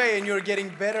His way and you're getting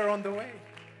better on the way.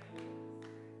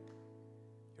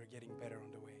 You're getting better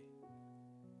on the way.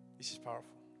 This is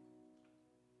powerful.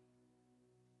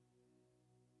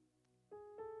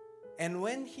 And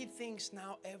when he thinks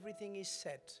now everything is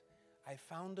set, I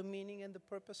found the meaning and the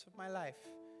purpose of my life.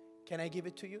 Can I give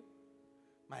it to you?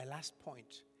 My last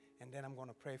point. And then I'm going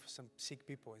to pray for some sick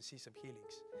people and see some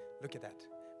healings. Look at that.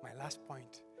 My last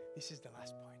point. This is the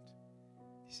last point.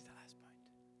 This is the last point.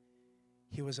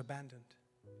 He was abandoned.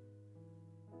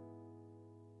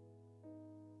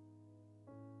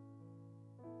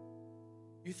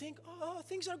 You think, oh,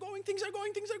 things are going.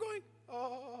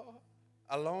 Oh,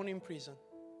 alone in prison.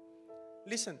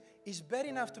 Listen, it's bad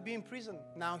enough to be in prison.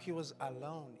 Now he was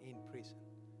alone in prison.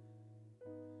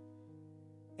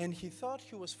 And he thought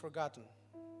he was forgotten.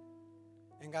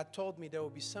 And God told me there will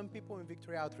be some people in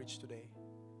Victory Outreach today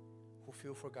who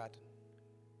feel forgotten.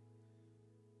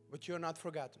 But you're not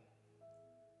forgotten.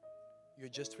 You're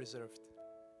just reserved.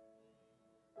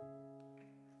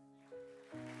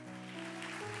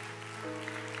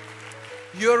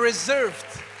 You're reserved.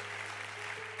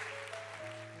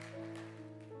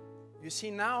 You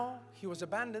see, now he was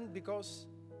abandoned because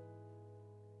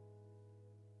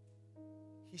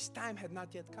his time had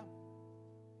not yet come.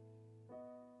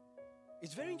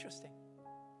 It's very interesting.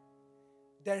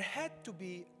 There had to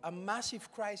be a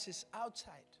massive crisis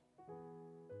outside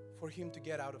for him to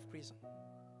get out of prison.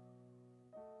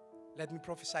 Let me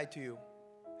prophesy to you.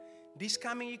 This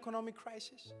coming economic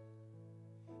crisis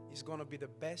is going to be the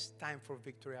best time for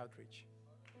Victory Outreach.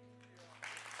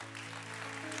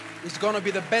 It's going to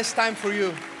be the best time for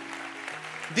you.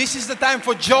 This is the time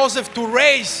for Joseph to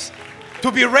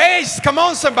be raised. Come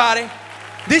on, somebody.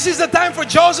 This is the time for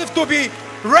Joseph to be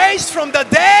raised from the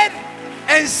dead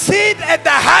and sit at the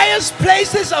highest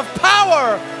places of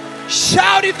power.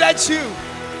 Shout if that's you.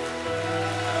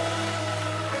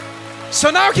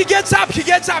 So now he gets up.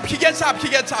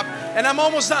 And I'm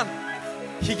almost done.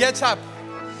 He gets up.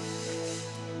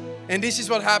 And this is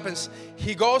what happens.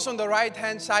 He goes on the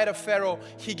right-hand side of Pharaoh.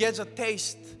 He gets a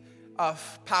taste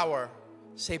of power.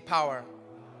 Say power.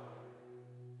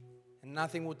 And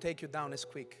nothing will take you down as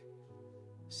quick.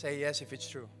 Say yes if it's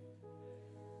true.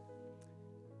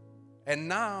 And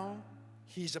now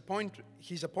he's appointed.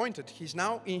 He's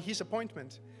now in his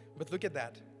appointment. But look at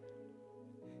that.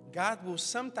 God will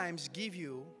sometimes give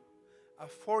you a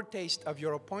foretaste of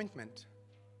your appointment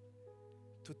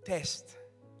to test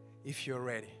if you're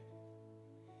ready.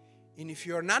 And if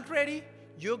you're not ready,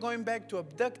 you're going back to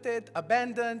abducted,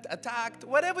 abandoned, attacked,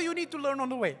 whatever you need to learn on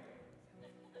the way.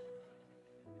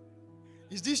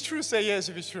 Is this true? Say yes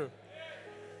if it's true.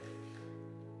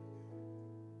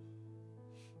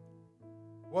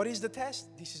 What is the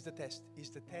test? This is the test. It's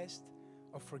the test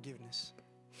of forgiveness.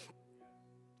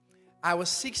 I was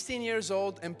 16 years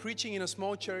old and preaching in a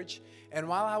small church. And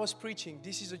while I was preaching,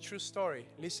 this is a true story.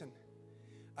 Listen.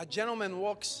 A gentleman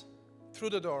walks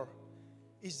through the door.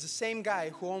 It's the same guy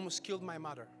who almost killed my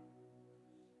mother.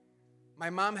 My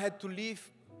mom had to leave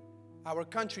our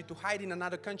country to hide in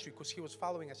another country because he was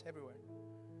following us everywhere.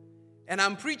 And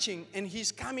I'm preaching and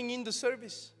he's coming in the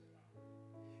service.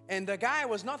 And the guy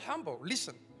was not humble.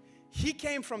 Listen. He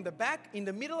came from the back in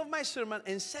the middle of my sermon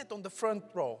and sat on the front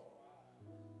row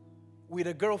with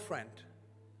a girlfriend.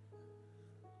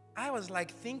 I was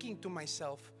like thinking to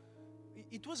myself,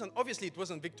 obviously it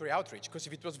wasn't Victory Outreach, because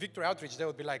if it was Victory Outreach, they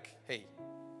would be like, hey,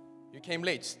 you came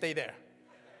late, stay there.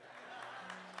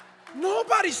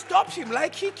 Nobody stopped him.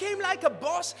 Like he came like a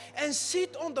boss and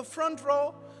sit on the front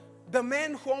row. The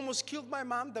man who almost killed my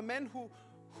mom, the man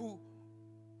who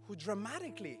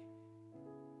dramatically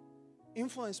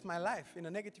influenced my life in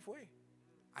a negative way.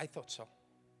 I thought so.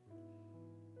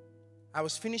 I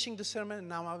was finishing the sermon and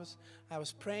now I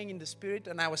was praying in the Spirit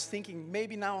and I was thinking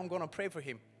maybe now I'm going to pray for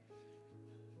him.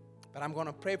 But I'm going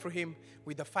to pray for him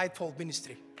with the fivefold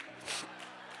ministry.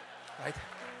 Right?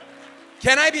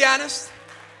 Can I be honest?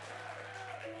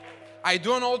 I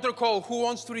do an altar call. Who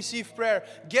wants to receive prayer?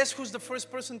 Guess who's the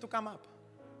first person to come up?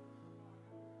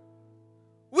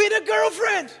 With a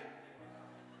girlfriend.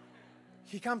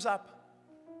 He comes up.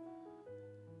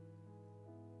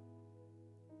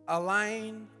 A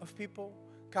line of people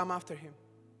come after him.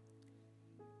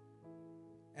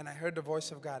 And I heard the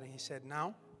voice of God and he said,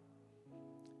 now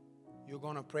you're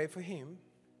going to pray for him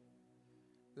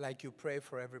like you pray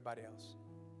for everybody else.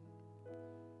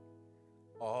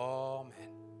 Oh man.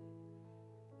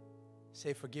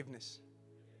 Say forgiveness.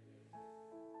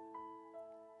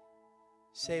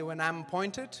 Say when I'm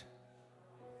appointed,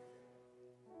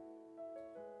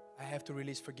 I have to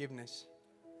release forgiveness.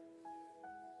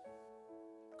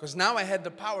 Because now I had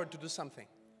the power to do something.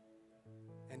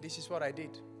 And this is what I did.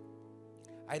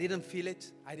 I didn't feel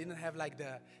it. I didn't have like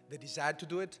the desire to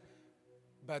do it.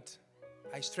 But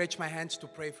I stretched my hands to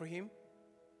pray for him.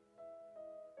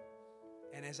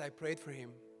 And as I prayed for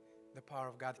him, the power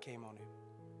of God came on him.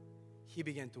 He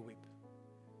began to weep.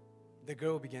 The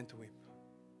girl began to weep.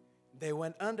 They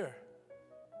went under.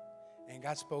 And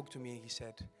God spoke to me and he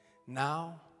said,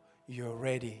 now you're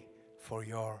ready for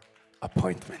your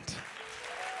appointment.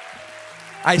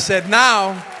 I said,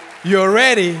 now you're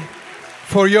ready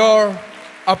for your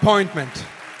appointment.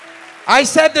 I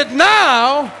said that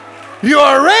now you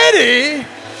are ready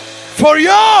for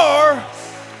your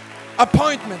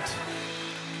appointment.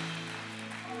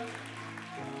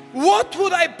 What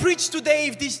would I preach today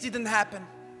if this didn't happen?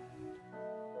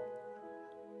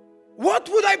 What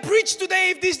would I preach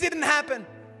today if this didn't happen?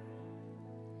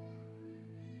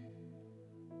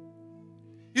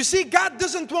 You see, God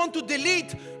doesn't want to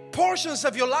delete portions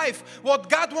of your life. What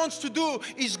God wants to do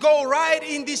is go right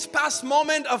in this past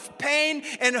moment of pain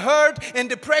and hurt and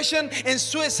depression and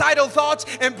suicidal thoughts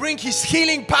and bring His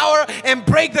healing power and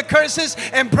break the curses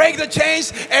and break the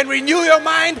chains and renew your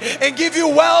mind and give you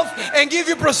wealth and give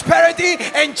you prosperity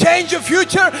and change your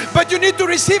future. But you need to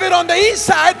receive it on the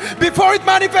inside before it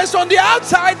manifests on the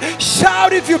outside.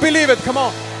 Shout if you believe it. Come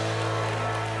on.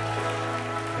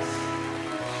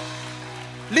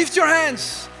 Lift your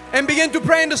hands and begin to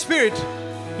pray in the Spirit.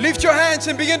 Lift your hands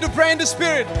and begin to pray in the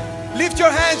Spirit. Lift your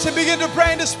hands and begin to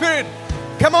pray in the Spirit.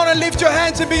 Come on and lift your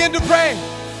hands and begin to pray.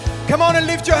 Come on and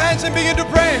lift your hands and begin to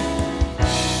pray.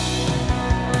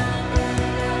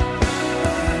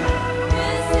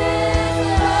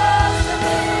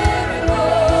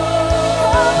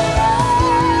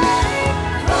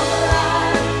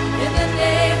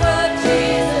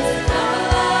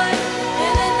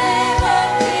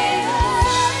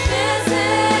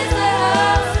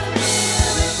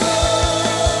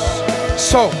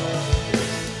 So,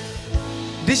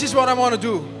 this is what I want to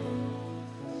do.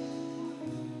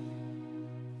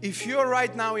 If you're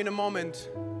right now in a moment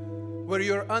where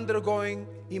you're undergoing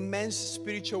immense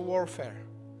spiritual warfare,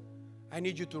 I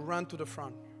need you to run to the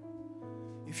front.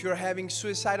 If you're having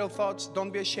suicidal thoughts,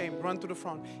 don't be ashamed, run to the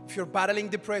front. If you're battling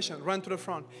depression, run to the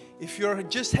front. If you're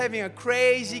just having a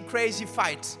crazy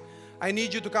fight, I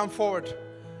need you to come forward.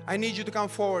 I need you to come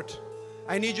forward.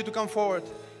 I need you to come forward.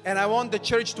 And I want the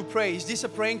church to pray. Is this a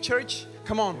praying church?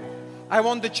 Come on. I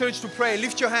want the church to pray.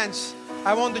 Lift your hands.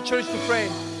 I want the church to pray.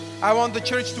 I want the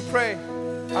church to pray.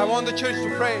 I want the church to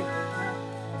pray.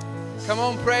 Come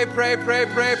on, pray.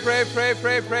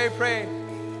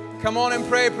 Come on and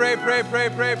pray.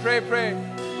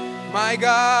 My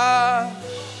God,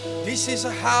 this is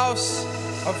a house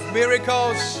of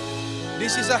miracles.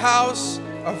 This is a house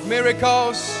of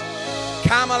miracles.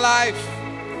 Come alive.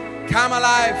 Come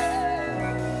alive.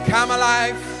 Come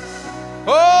alive.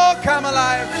 Oh, come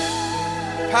alive.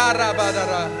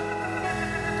 Parabadara.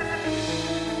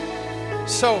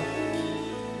 So,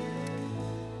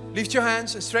 lift your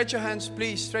hands and stretch your hands,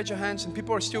 please. Stretch your hands, and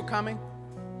people are still coming.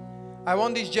 I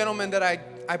want these gentlemen that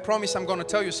I promise I'm going to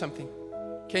tell you something.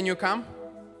 Can you come?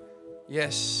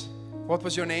 Yes. What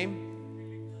was your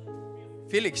name?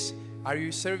 Felix. Are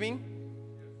you serving?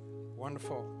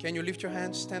 Wonderful. Can you lift your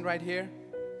hands? Stand right here.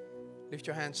 Lift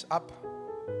your hands up.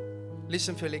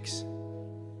 Listen, Felix.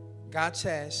 God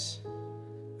says,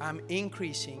 I'm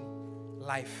increasing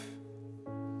life.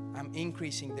 I'm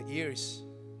increasing the years.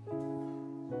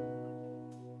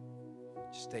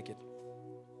 Just take it.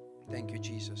 Thank you,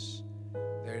 Jesus.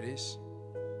 There it is.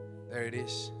 There it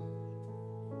is.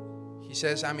 He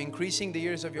says, I'm increasing the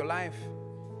years of your life.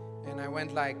 And I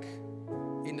went like,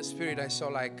 in the spirit, I saw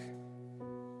like,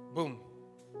 boom,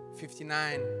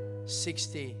 59,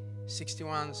 60,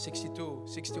 61, 62,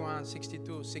 61,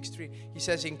 62, 63. He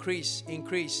says increase,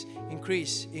 increase,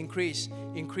 increase, increase,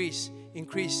 increase,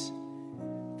 increase.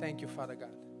 Thank you, Father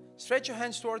God. Stretch your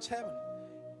hands towards heaven.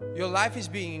 Your life is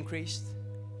being increased.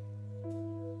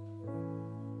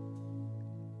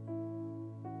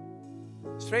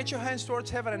 Stretch your hands towards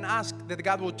heaven and ask that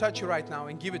God will touch you right now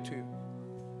and give it to you.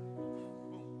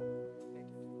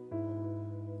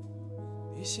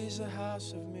 This is a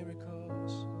house of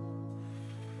miracles.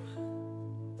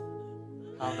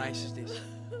 How nice is this?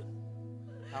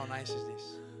 How nice is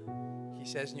this? He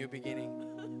says new beginning.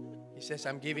 He says,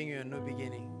 I'm giving you a new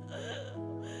beginning.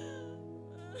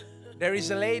 There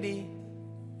is a lady,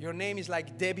 your name is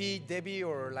like Debbie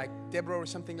or like Deborah or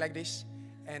something like this.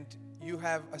 And you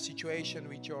have a situation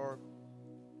with your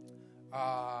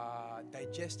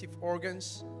digestive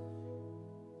organs.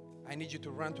 I need you to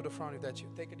run to the front if that's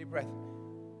you. Take a deep breath.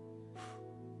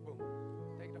 Boom.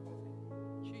 Take the whole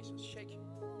thing. Jesus, shake him.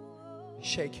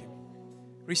 Shake him.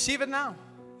 Receive it now.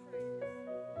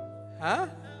 Huh?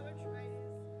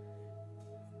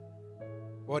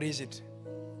 What is it?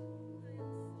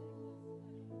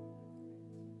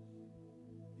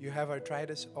 You have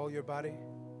arthritis all your body?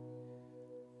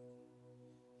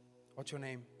 What's your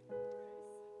name?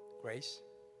 Grace.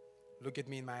 Look at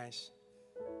me in my eyes.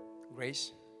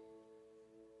 Grace,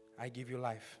 I give you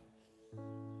life.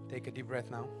 Take a deep breath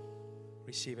now.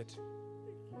 Receive it.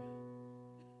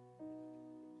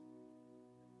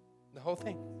 The whole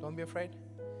thing. Don't be afraid.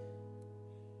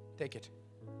 Take it.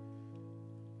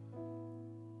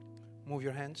 Move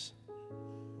your hands.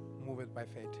 Move it by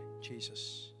faith.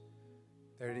 Jesus.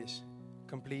 There it is.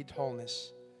 Complete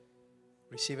wholeness.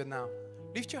 Receive it now.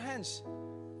 Lift your hands.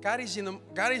 God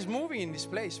is moving in this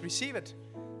place. Receive it.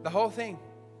 The whole thing.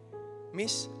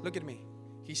 Miss, look at me.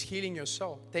 He's healing your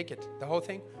soul. Take it. The whole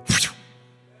thing.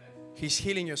 He's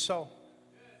healing your soul.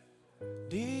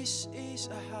 This is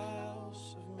a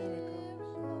house of miracles.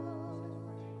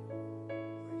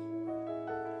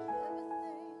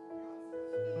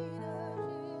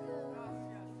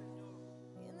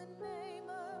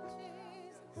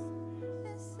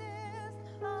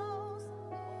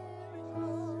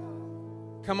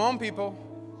 Come on, people.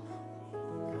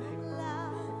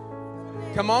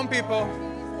 Come on, people.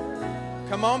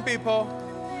 Come on, people.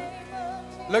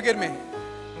 Look at me.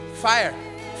 Fire,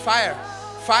 fire,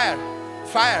 fire,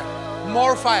 fire.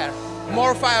 More fire.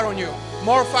 More fire on you.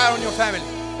 More fire on your family.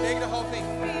 Take the whole thing.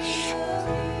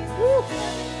 Woo.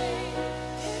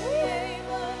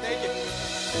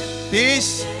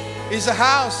 This is a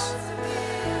house.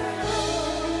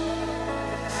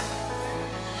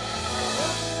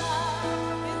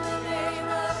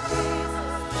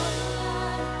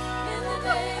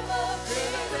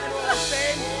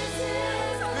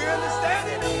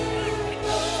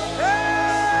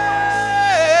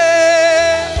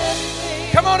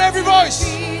 Come on, every voice.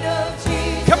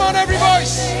 Come on, every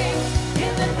voice.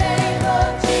 In the name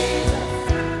of Jesus,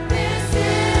 this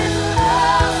is a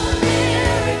house of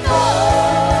miracles.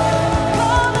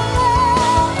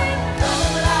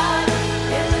 Come alive,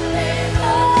 in the name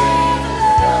of Jesus.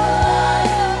 Come alive,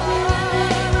 in the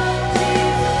name of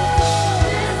Jesus.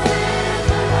 This is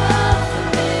a house of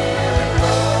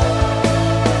miracles.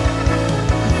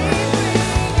 We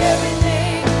bring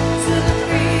everything to the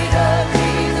feet of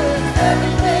Jesus.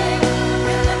 Everything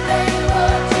in the name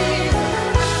of Jesus.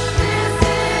 This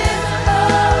is a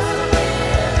house of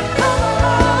miracles.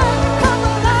 Come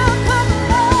alive, come alive, come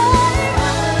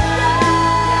alive.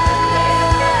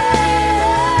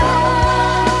 Come alive,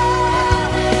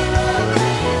 in the name of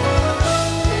Jesus.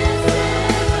 This is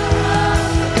a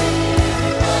house of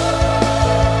miracles.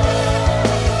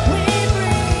 We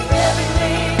bring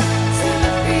everything to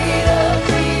the feet of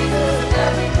Jesus.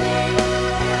 Everything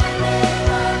in the name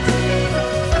of Jesus.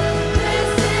 This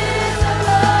is a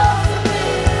house of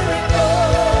miracles.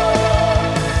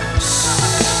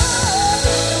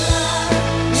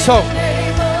 So, In the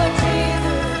name of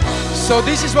Jesus. so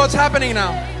this is what's happening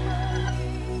now.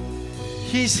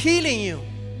 He's healing you.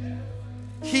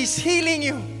 He's healing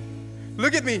you.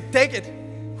 Look at me. Take it.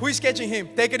 Who is catching him?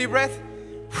 Take a deep breath.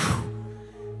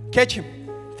 Catch him.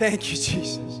 Thank you,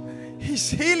 Jesus. He's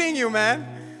healing you, man.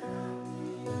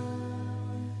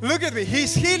 Look at me.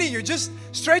 He's healing you. Just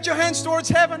stretch your hands towards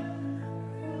heaven.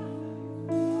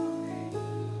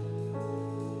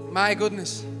 My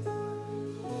goodness.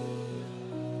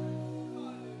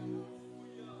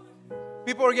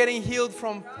 People are getting healed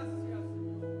from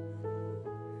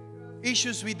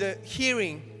issues with the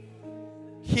hearing.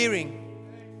 Hearing.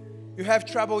 You have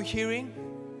trouble hearing,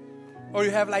 or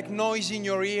you have like noise in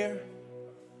your ear.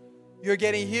 You're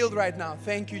getting healed right now.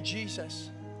 Thank you,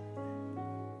 Jesus.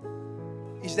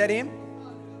 Is that him?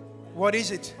 What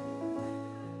is it?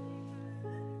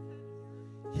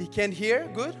 He can't hear?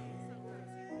 Good?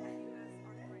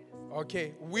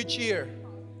 Okay. Which ear?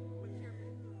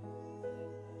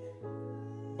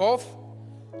 Both?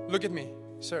 Look at me,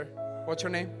 sir. What's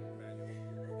your name?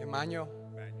 Emmanuel.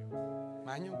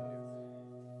 Emmanuel?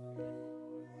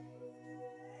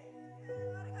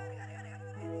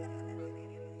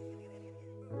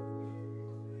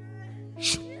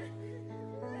 Shh.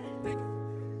 Take it.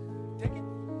 Take it.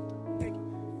 Take it.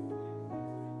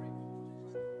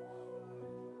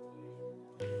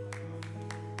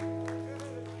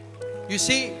 You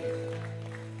see,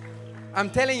 I'm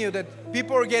telling you that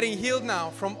people are getting healed now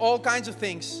from all kinds of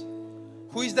things.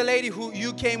 Who is the lady who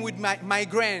you came with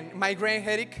migraine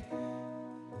headache?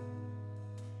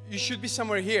 You should be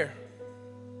somewhere here.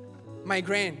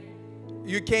 Migraine.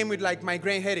 You came with like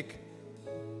migraine headache.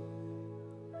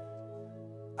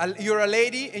 You're a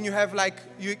lady and you have like,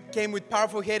 you came with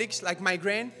powerful headaches like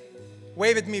migraine.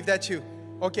 Wave at me if that's you.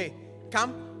 Okay,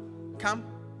 come.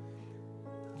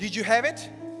 Did you have it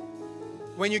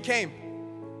when you came?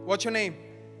 What's your name?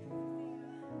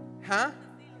 Huh?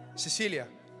 Cecilia.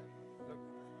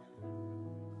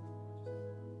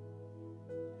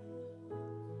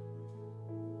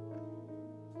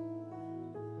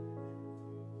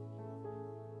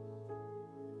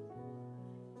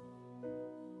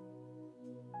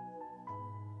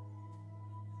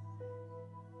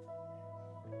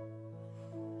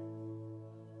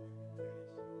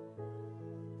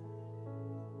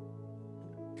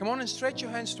 Come on and stretch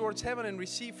your hands towards heaven and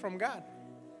receive from God.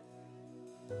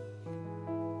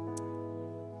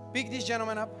 Pick this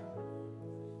gentleman up.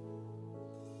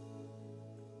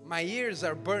 My ears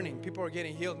are burning. People are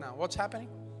getting healed now. What's happening?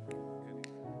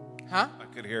 Huh? I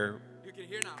could hear. You can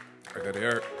hear now. I could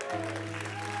hear.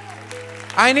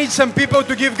 I need some people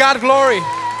to give God glory.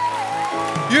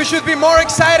 You should be more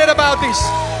excited about this.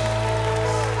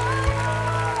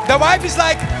 The wife is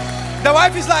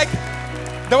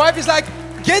like,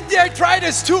 get the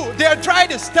arthritis too. The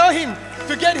arthritis. Tell him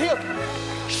to get healed.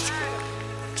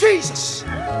 Jesus.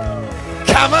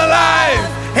 Come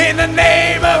alive in the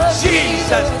name of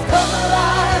Jesus. Come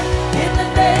alive in the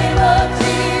name of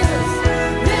Jesus.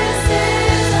 This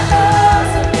is a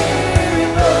house of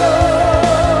miracles.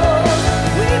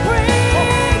 We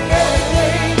bring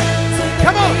everything to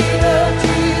the feet of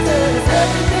Jesus.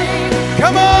 Everything.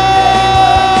 Come on.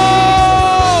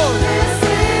 This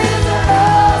is a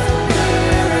house of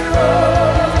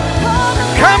miracles.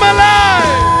 Come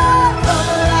alive.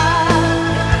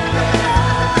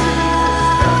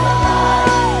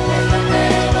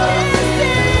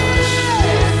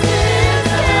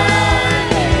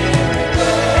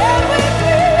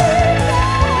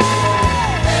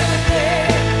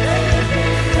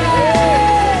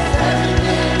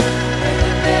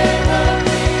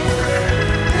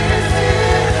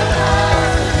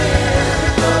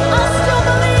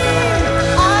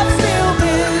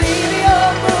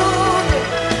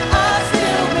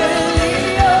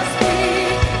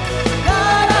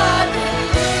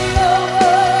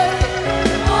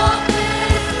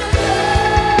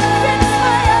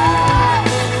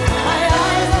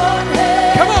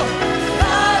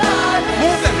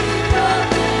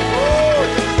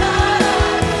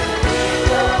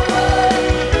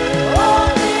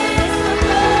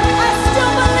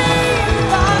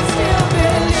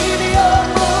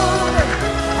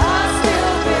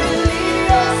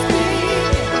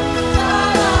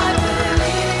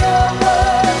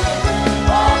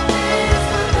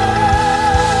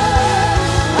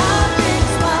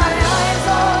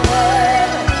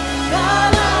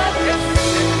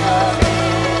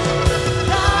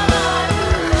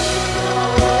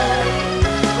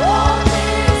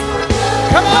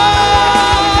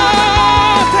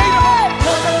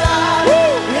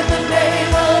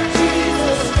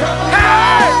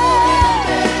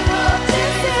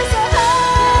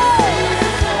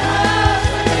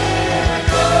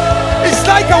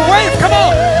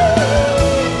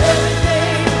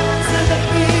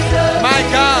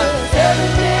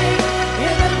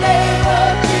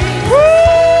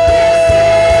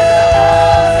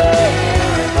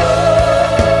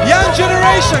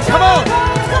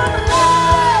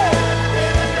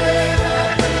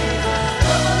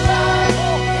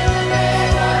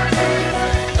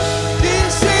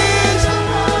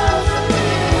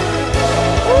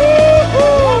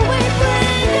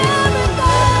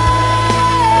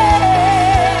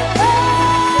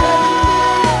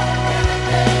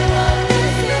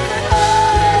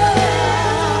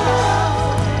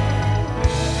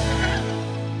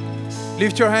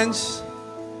 Lift your hands.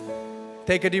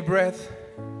 Take a deep breath.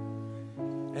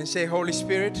 And say, Holy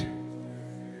Spirit,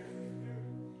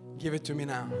 give it to me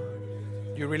now.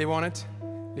 Do you really want it?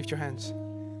 Lift your hands.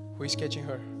 Who is catching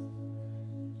her?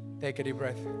 Take a deep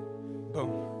breath.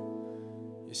 Boom.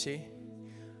 You see?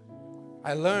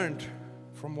 I learned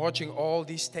from watching all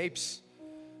these tapes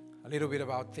a little bit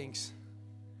about things.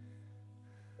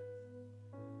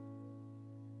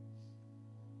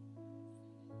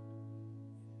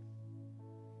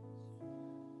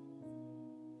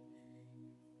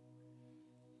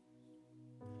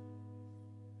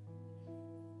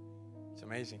 It's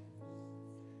amazing.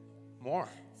 More.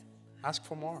 Ask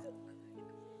for more.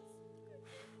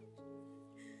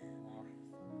 More.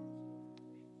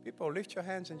 People, lift your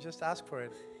hands and just ask for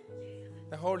it.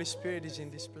 The Holy Spirit is in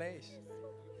this place.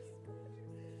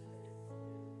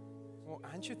 Well,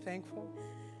 aren't you thankful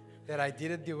that I did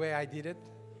it the way I did it?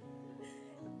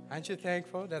 Aren't you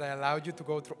thankful that I allowed you to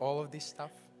go through all of this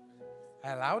stuff?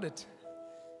 I allowed it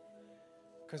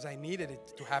because I needed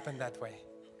it to happen that way.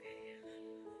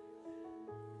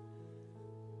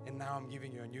 And now I'm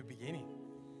giving you a new beginning.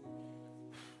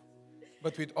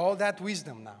 But with all that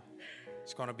wisdom now,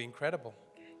 it's going to be incredible.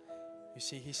 You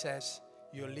see, he says,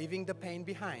 you're leaving the pain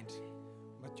behind,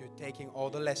 but you're taking all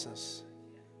the lessons.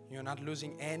 You're not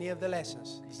losing any of the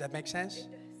lessons. Does that make sense?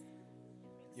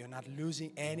 You're not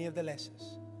losing any of the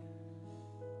lessons.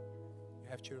 You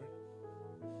have children?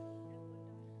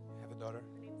 You have a daughter?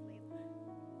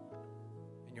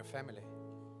 In your family?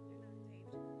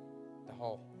 The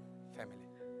whole family.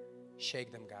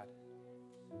 Shake them, God.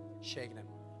 Shake them.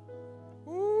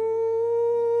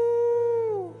 Ooh.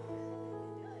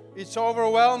 It's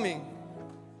overwhelming.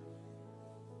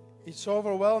 It's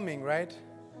overwhelming, right?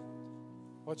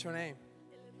 What's your name?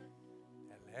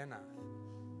 Elena.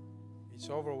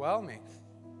 It's overwhelming.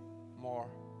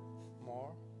 More.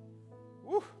 More.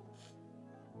 Woo.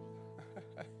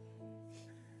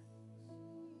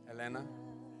 Elena.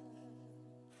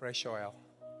 Fresh oil.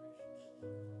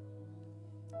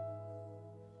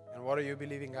 And what are you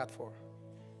believing God for?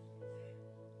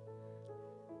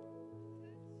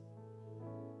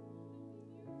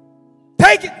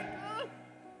 Take it!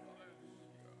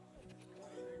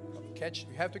 Catch.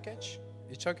 You have to catch.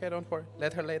 It's okay, don't worry.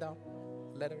 Let her lay down.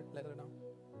 Let her down.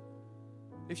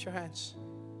 Lift your hands.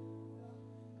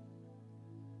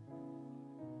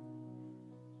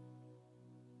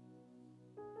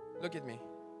 Look at me.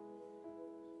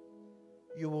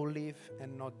 You will live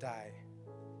and not die.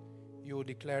 You will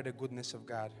declare the goodness of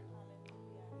God.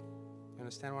 You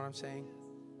understand what I'm saying?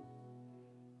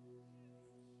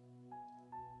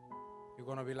 You're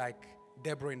going to be like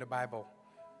Deborah in the Bible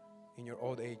in your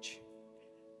old age.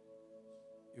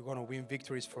 You're going to win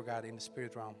victories for God in the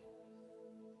spirit realm.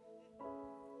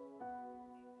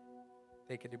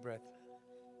 Take a deep breath.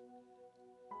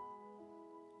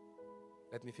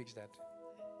 Let me fix that.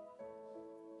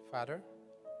 Father,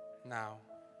 now.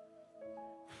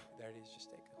 There it is. Just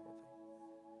take the whole thing.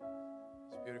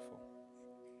 It's beautiful.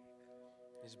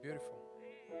 It's beautiful.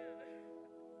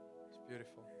 It's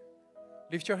beautiful.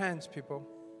 Lift your hands, people.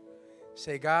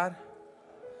 Say, God,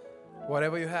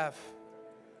 whatever you have,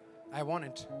 I want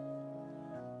it.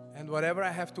 And whatever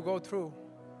I have to go through,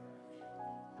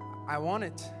 I want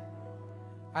it.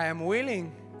 I am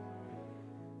willing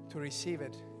to receive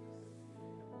it.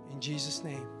 In Jesus'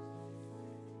 name.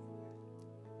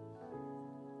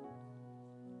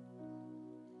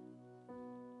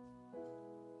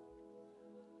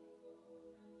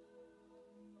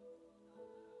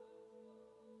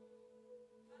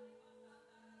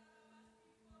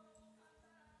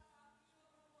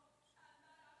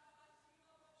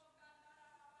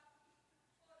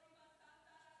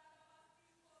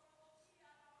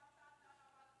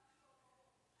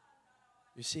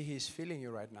 You see, He's feeling you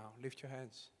right now. Lift your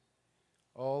hands.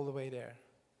 All the way there.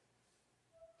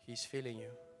 He's feeling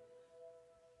you.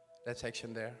 That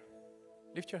section there.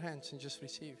 Lift your hands and just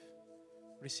receive.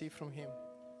 Receive from Him.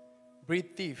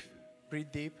 Breathe deep.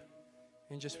 Breathe deep.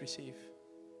 And just receive.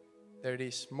 There it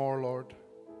is. More, Lord.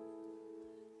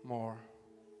 More.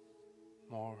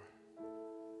 More.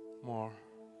 More.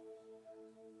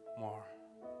 More.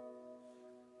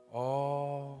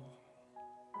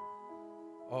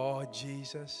 Oh,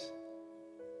 Jesus.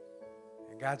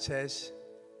 And God says,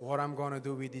 what I'm going to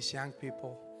do with these young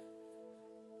people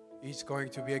is going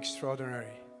to be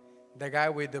extraordinary. The guy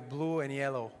with the blue and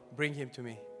yellow, bring him to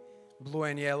me. Blue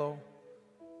and yellow.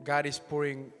 God is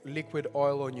pouring liquid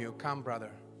oil on you. Come,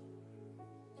 brother.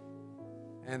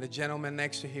 And the gentleman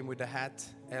next to him with the hat,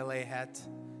 LA hat.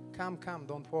 Come,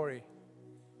 don't worry.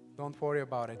 Don't worry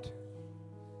about it.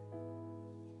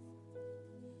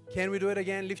 Can we do it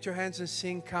again? Lift your hands and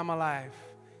sing Come Alive.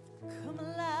 Come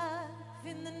alive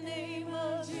in the name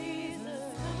of Jesus.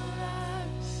 Come alive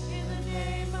in the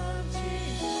name of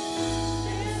Jesus.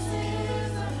 This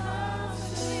is a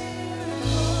house of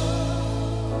miracles.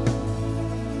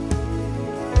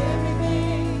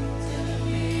 Everything to the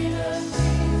beat of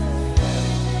Jesus.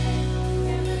 Everything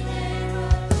in the name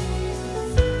of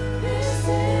Jesus. This is a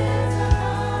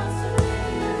house of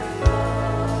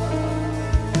miracles.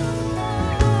 Come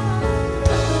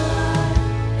alive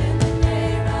in the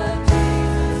name of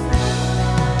Jesus. Come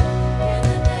alive in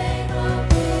the name of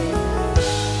Jesus.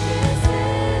 This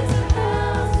is a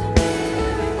house of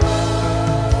miracles.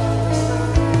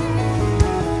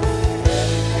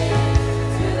 Everything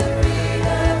to the beat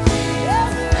of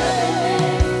Jesus.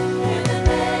 Everything in the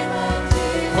name of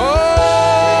Jesus. Oh,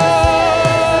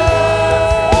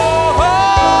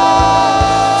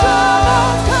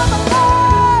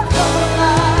 Come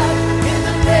alive in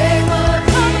the name of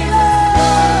Jesus.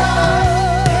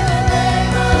 In the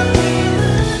name of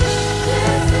Jesus.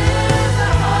 This is a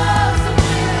house of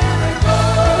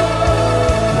miracles.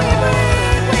 We bring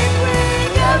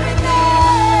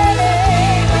everything.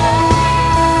 Everything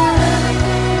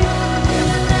in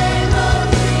the name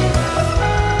of Jesus.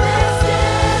 This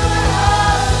is a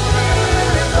house of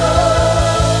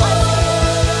miracles.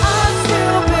 I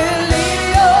still believe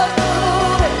you're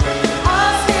moving. I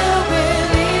still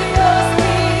believe you're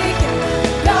speaking.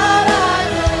 God, I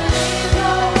believe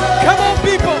your word. come on,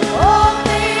 people. All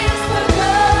things for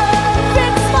good.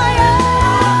 Fix my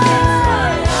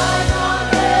eyes on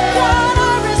them. God, I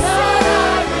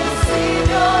receive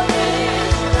your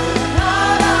vision.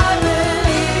 God, I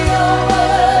believe your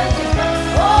word.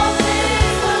 All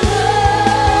things for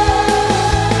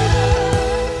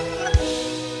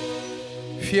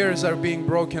good. Fears are being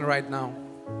broken right now.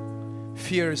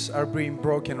 Fears are being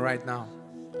broken right now.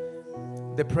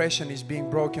 Depression is being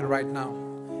broken right now.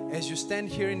 As you stand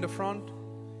here in the front,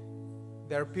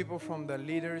 there are people from the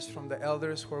leaders, from the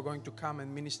elders who are going to come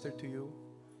and minister to you.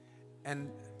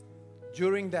 And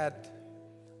during that,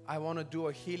 I want to do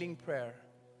a healing prayer.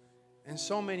 And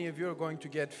so many of you are going to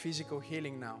get physical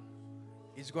healing now.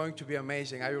 It's going to be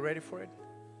amazing. Are you ready for it?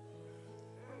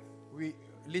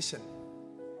 Listen.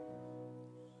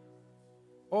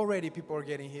 Already people are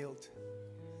getting healed.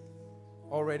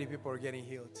 Already people are getting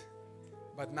healed.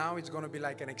 But now it's going to be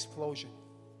like an explosion.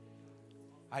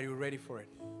 Are you ready for it?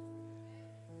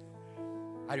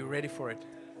 Are you ready for it?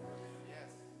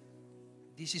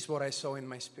 This is what I saw in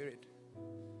my spirit.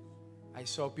 I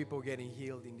saw people getting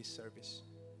healed in this service.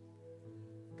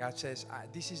 God says,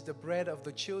 this is the bread of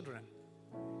the children.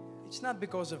 It's not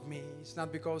because of me. It's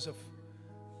not because of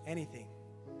anything.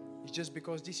 It's just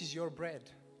because this is your bread.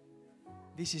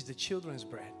 This is the children's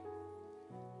bread.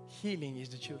 Healing is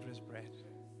the children's bread.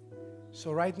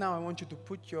 So right now I want you to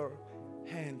put your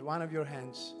hand, one of your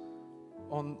hands,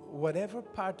 on whatever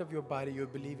part of your body you're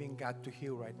believing God to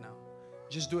heal right now.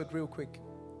 Just do it real quick.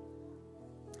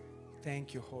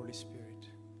 Thank you, Holy Spirit.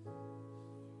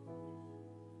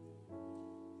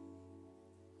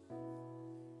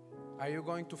 Are you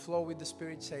going to flow with the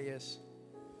Spirit? Say yes.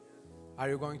 Are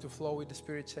you going to flow with the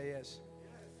Spirit? Say yes.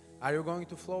 Are you going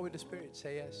to flow with the Spirit?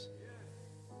 Say yes.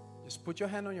 Just put your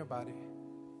hand on your body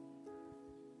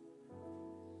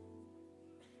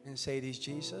and say this: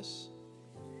 Jesus,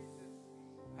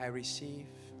 I receive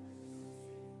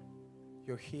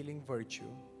your healing virtue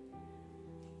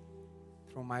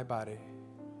through my body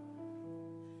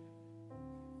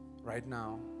right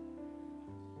now.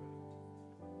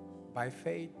 By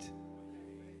faith,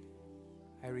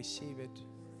 I receive it.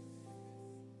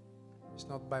 It's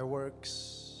not by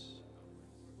works.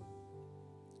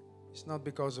 It's not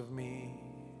because of me.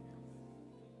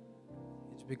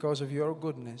 It's because of your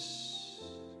goodness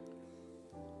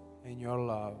and your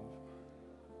love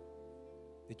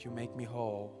that you make me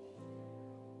whole.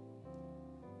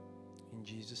 In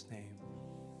Jesus' name.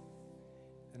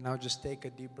 And now just take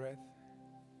a deep breath.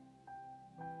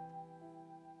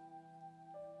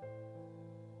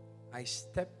 I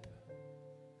step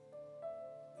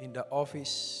in the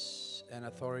office and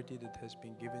authority that has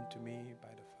been given to me by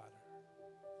the Father.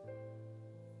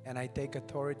 And I take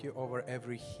authority over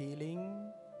every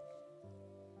healing.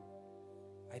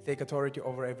 I take authority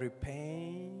over every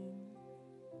pain.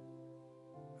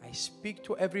 I speak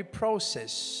to every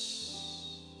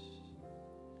process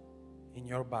in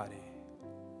your body.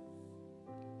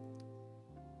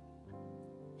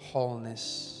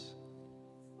 Wholeness.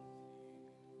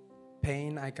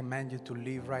 Pain, I command you to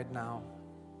leave right now.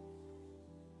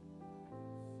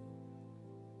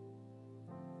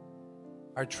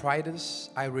 Arthritis,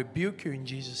 I rebuke you in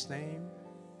Jesus' name.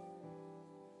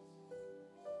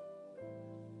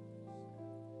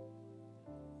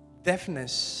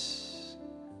 deafness,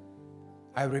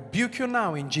 I rebuke you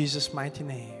now in Jesus' mighty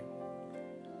name.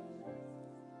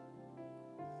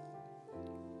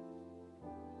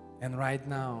 And right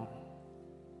now,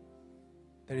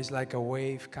 there is like a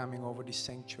wave coming over this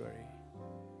sanctuary.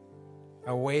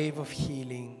 A wave of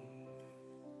healing.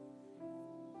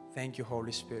 Thank you,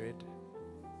 Holy Spirit.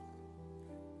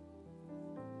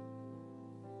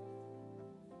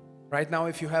 Right now,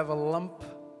 if you have a lump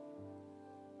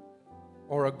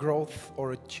or a growth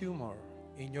or a tumor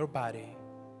in your body,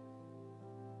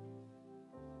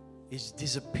 it's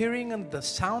disappearing on the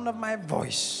sound of my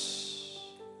voice.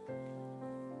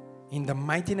 In the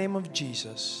mighty name of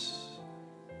Jesus.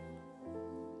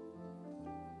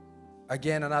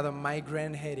 Again, another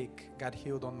migraine headache got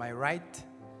healed on my right.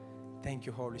 Thank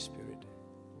you, Holy Spirit.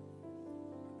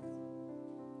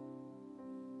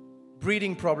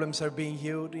 Breathing problems are being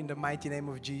healed in the mighty name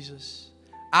of Jesus.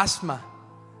 Asthma,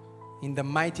 in the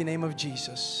mighty name of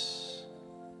Jesus.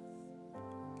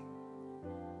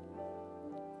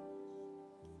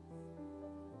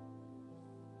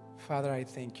 Father, I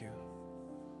thank you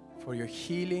for your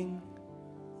healing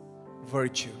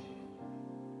virtue.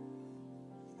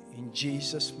 In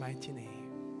Jesus' mighty name.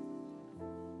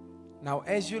 Now,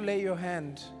 as you lay your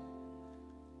hand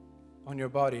on your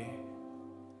body,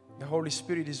 the Holy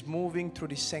Spirit is moving through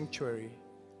this sanctuary.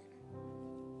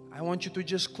 I want you to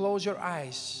just close your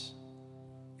eyes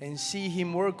and see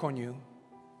Him work on you.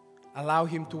 Allow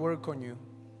Him to work on you.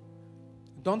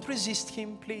 Don't resist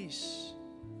Him, please.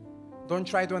 Don't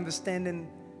try to understand and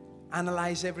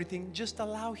analyze everything. Just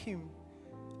allow Him.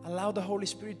 Allow the Holy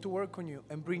Spirit to work on you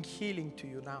and bring healing to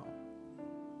you now.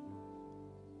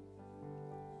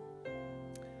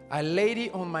 A lady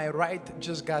on my right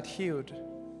just got healed.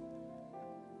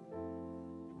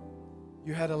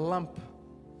 You had a lump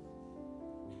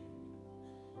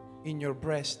in your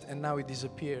breast and now it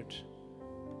disappeared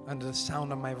under the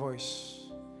sound of my voice.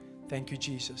 Thank you,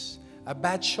 Jesus. A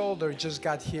bad shoulder just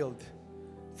got healed.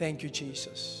 Thank you,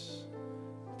 Jesus.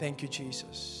 Thank you,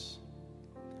 Jesus.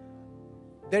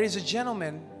 There is a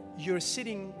gentleman, you're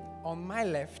sitting on my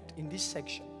left in this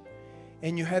section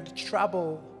and you had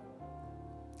trouble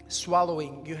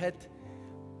swallowing. You had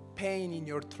pain in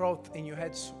your throat and you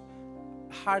had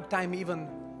hard time even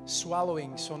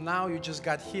swallowing. So now you just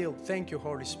got healed. Thank you,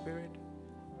 Holy Spirit.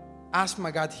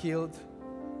 Asthma got healed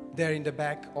there in the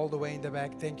back, all the way in the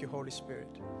back. Thank you, Holy Spirit.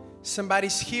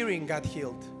 Somebody's hearing got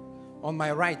healed on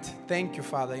my right. Thank you,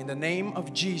 Father, in the name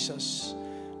of Jesus.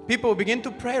 People, begin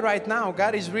to pray right now.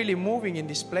 God is really moving in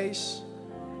this place.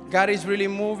 God is really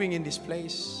moving in this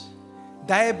place.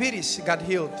 Diabetes got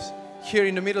healed here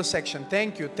in the middle section.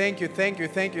 Thank you, thank you, thank you,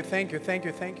 thank you, thank you, thank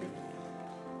you, thank you.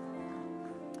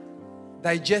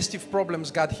 Digestive problems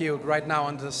got healed right now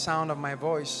under the sound of my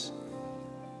voice.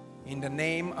 In the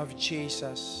name of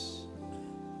Jesus.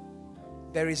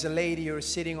 There is a lady, you're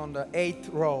sitting on the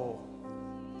 8th row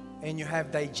and you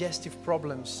have digestive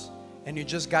problems and you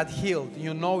just got healed.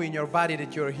 You know in your body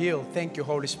that you're healed. Thank you,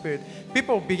 Holy Spirit.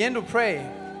 People, begin to pray.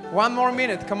 One more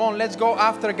minute. Come on, let's go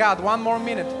after God. One more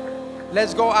minute.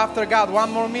 Let's go after God.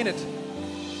 One more minute.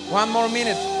 One more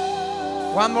minute.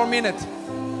 One more minute.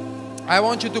 I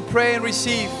want you to pray and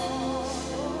receive.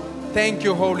 Thank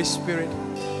you, Holy Spirit.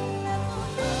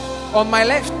 On my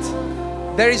left,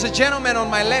 there is a gentleman on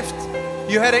my left.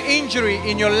 You had an injury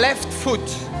in your left foot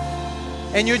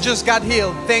and you just got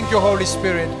healed. Thank you, Holy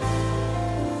Spirit.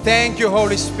 Thank you,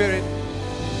 Holy Spirit.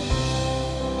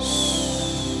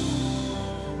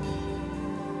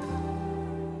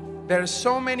 There are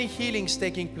so many healings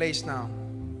taking place now.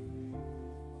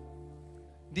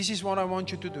 This is what I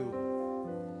want you to do.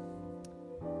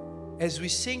 As we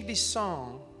sing this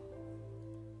song,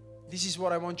 this is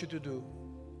what I want you to do.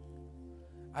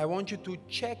 I want you to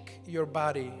check your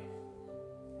body.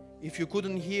 If you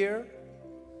couldn't hear,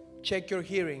 check your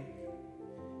hearing.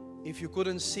 If you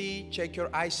couldn't see, check your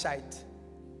eyesight.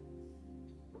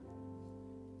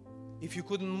 If you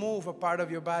couldn't move a part of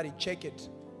your body, check it.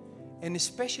 And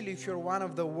especially if you're one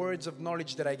of the words of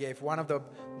knowledge that I gave, one of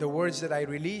the words that I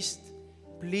released,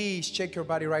 please check your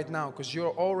body right now because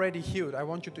you're already healed. I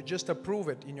want you to just approve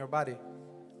it in your body.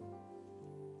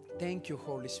 Thank you,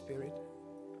 Holy Spirit.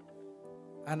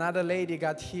 Another lady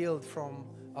got healed from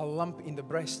a lump in the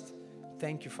breast.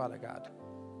 Thank you, Father God.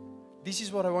 This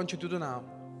is what I want you to do now.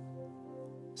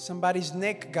 Somebody's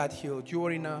neck got healed. You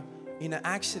were in an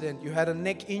accident. You had a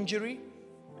neck injury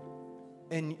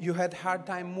and you had hard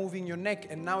time moving your neck.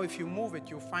 And now if you move it,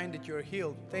 you'll find that you're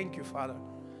healed. Thank you, Father.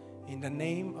 In the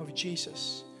name of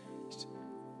Jesus.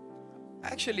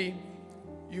 Actually,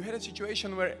 you had a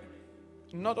situation where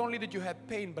not only did you have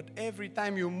pain, but every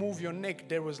time you move your neck,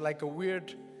 there was like a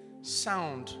weird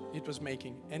sound it was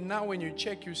making. And now when you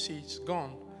check, you see it's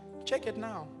gone. Check it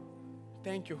now.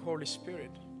 Thank you, Holy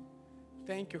Spirit.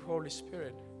 Thank you, Holy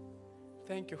Spirit.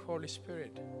 Thank you, Holy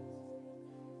Spirit.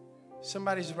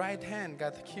 Somebody's right hand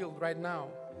got healed right now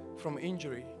from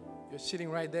injury. You're sitting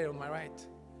right there on my right.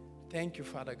 Thank you,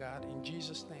 Father God, in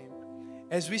Jesus' name.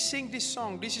 As we sing this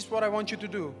song, this is what I want you to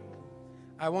do.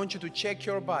 I want you to check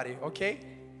your body, okay?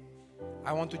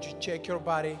 I want you to check your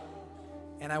body,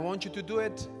 and I want you to do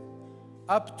it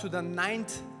up to the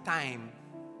 9th time.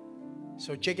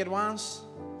 So check it once,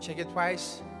 check it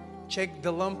twice, check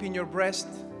the lump in your breast,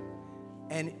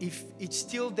 and if it's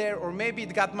still there or maybe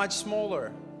it got much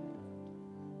smaller,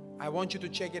 I want you to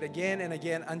check it again and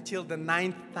again until the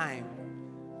 9th time.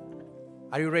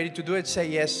 Are you ready to do it? Say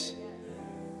yes.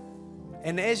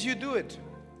 And as you do it,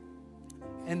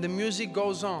 and the music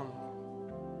goes on,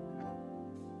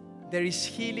 there is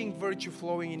healing virtue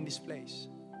flowing in this place.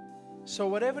 So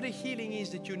whatever the healing is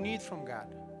that you need from God,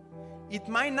 it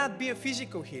might not be a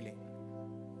physical healing.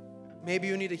 Maybe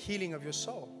you need a healing of your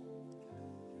soul.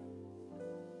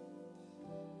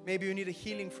 Maybe you need a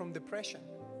healing from depression.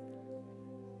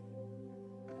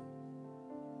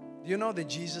 Do you know that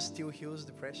Jesus still heals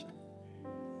depression?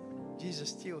 Jesus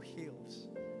still heals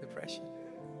depression.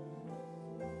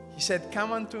 He said,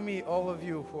 "Come unto me, all of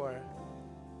you who are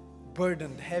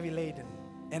burdened, heavy laden,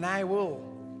 and I will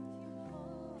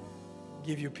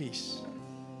give you peace."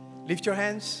 Lift your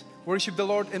hands, worship the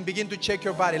Lord, and begin to check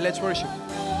your body. Let's worship.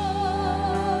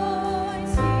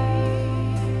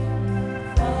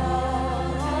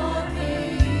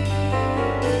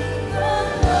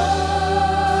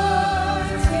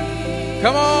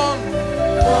 Come on.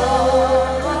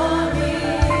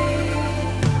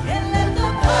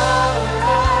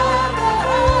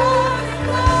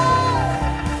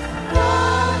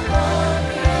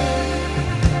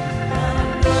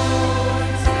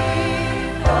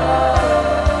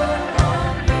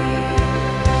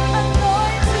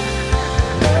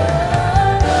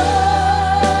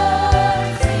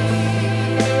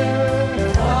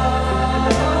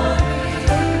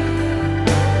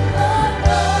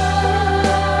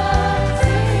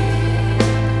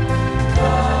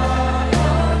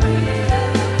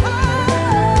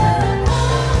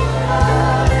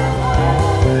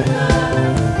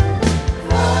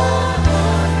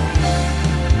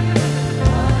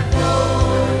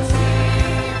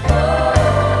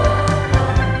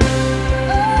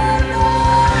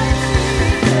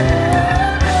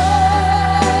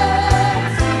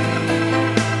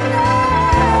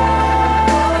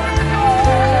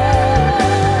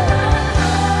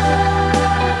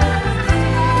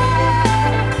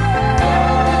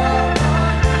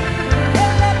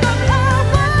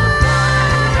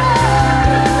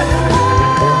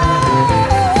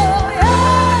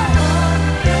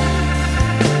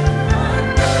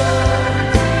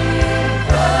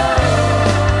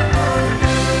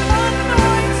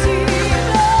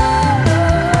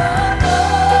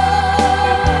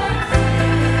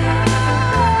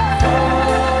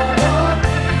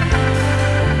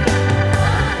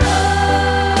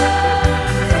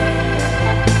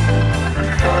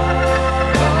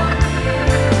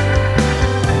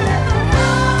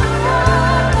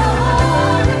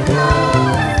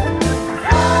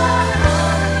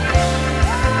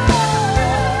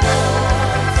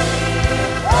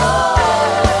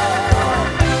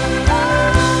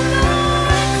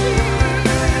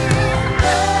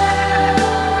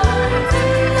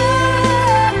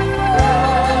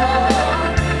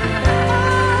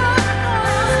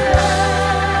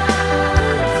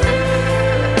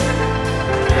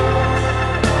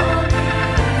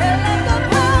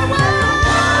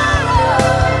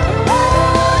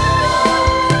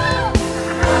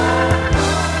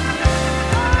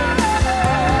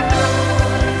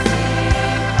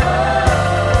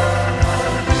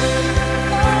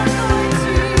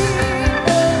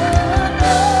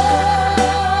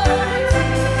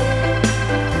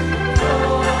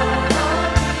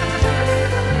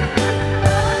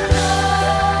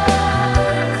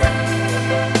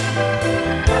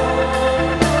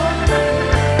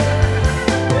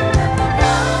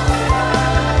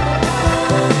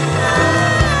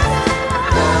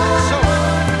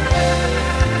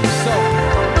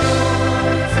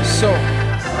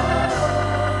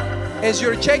 As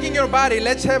you're checking your body,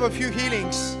 let's have a few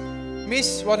healings.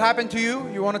 Miss, what happened to you?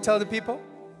 You want to tell the people?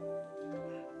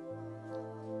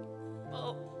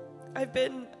 Well, I've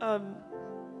been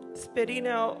spitting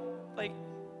out like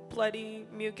bloody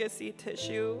mucousy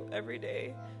tissue every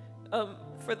day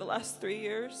for the last 3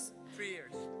 years. 3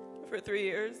 years. for 3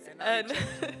 years. And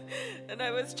now And and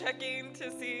I was checking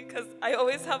to see, because I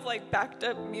always have like backed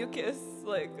up mucus.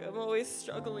 Like I'm always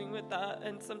struggling with that.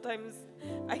 And sometimes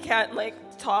I can't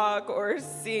like talk or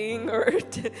sing or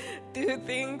do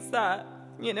things that,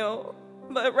 you know.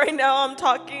 But right now I'm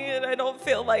talking and I don't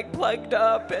feel like plugged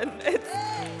up. And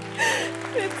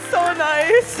it's so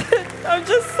nice. I'm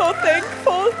just so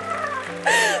thankful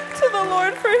to the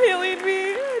Lord for healing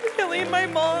me and healing my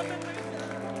mom.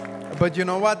 And But you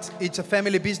know what? It's a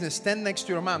family business. Stand next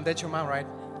to your mom. That's your mom, right?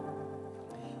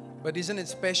 But isn't it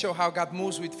special how God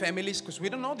moves with families? Because we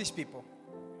don't know these people.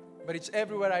 But it's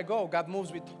everywhere I go. God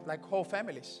moves with like whole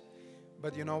families.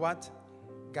 But you know what?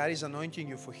 God is anointing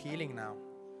you for healing now.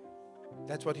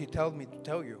 That's what He told me to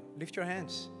tell you. Lift your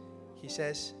hands. He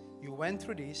says, you went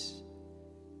through this.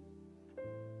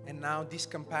 And now this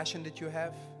compassion that you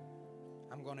have,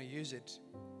 I'm going to use it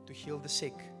to heal the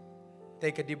sick.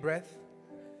 Take a deep breath.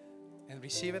 And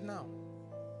receive it now.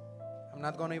 I'm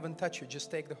not going to even touch you.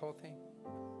 Just take the whole thing.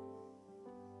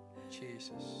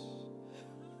 Jesus.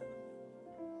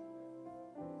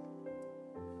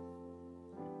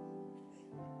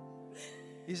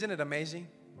 Isn't it amazing?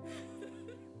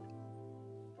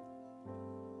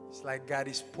 It's like God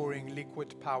is pouring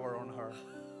liquid power on her.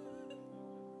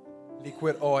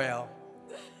 Liquid oil.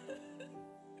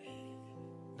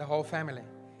 The whole family.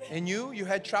 And you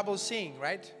had trouble seeing,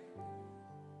 right?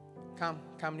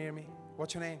 Come near me.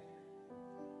 What's your name?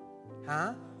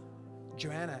 Huh?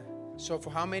 Joanna. So for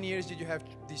how many years did you have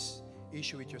this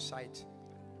issue with your sight?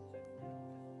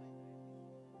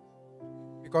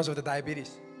 Because of the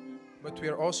diabetes. But we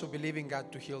are also believing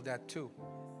God to heal that too.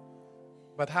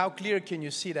 But how clear can you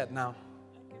see that now?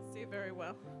 I can see very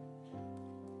well.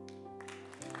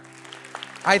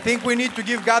 I think we need to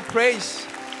give God praise.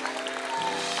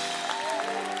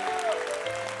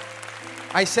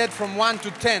 I said from 1 to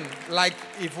 10, like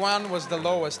if 1 was the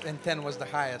lowest and 10 was the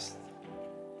highest.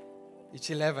 It's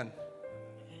 11.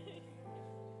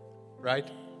 Right?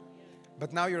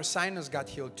 But now your sinus got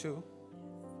healed too.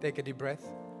 Take a deep breath.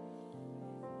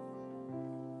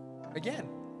 Again,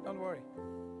 don't worry.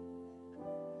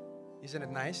 Isn't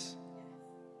it nice?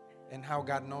 And how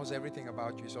God knows everything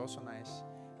about you is also nice.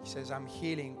 He says, I'm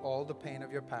healing all the pain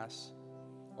of your past,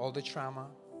 all the trauma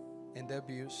and the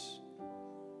abuse.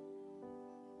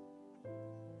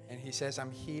 And He says,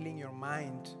 I'm healing your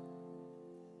mind,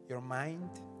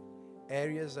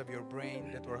 areas of your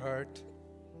brain that were hurt,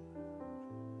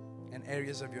 and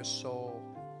areas of your soul.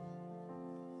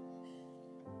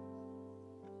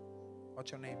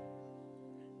 What's your name?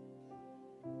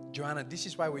 Joanna, this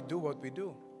is why we do what we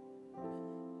do.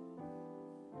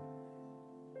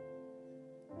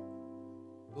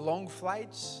 Long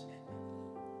flights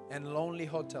and lonely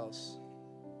hotels.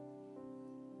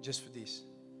 Just for this.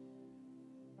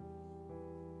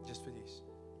 Just for this.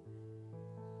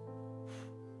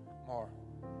 More.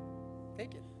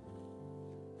 Take it.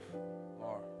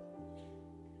 More.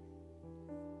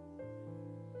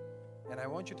 And I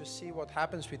want you to see what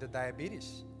happens with the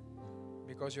diabetes,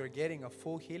 because you're getting a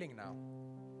full healing now.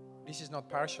 This is not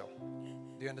partial.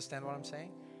 Do you understand what I'm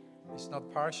saying? It's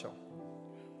not partial.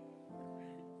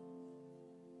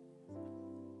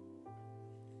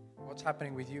 What's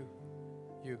happening with you?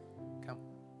 You. Come.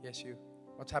 Yes, you.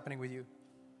 What's happening with you?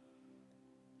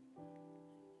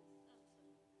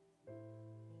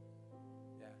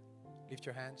 Yeah. Lift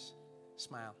your hands.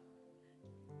 Smile.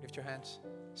 Lift your hands.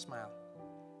 Smile.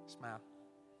 Smile.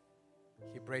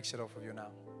 He breaks it off of you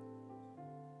now.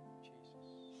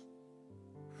 Jesus.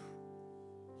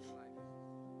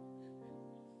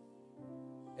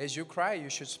 As you cry, you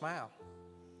should smile.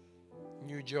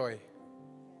 New joy.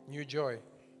 New joy.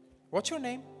 What's your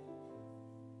name?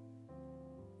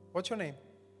 What's your name?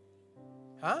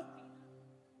 Huh?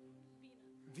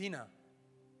 Vina.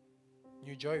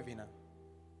 New joy, Vina.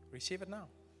 Receive it now.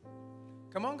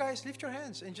 Come on, guys, lift your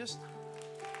hands and just...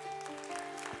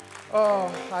 Oh,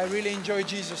 I really enjoy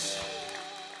Jesus.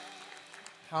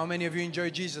 How many of you enjoy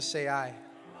Jesus? Say aye.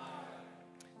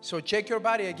 So check your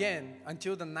body again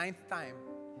until the 9th time.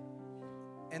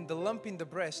 And the lump in the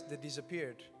breast that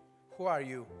disappeared. Who are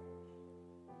you?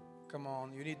 Come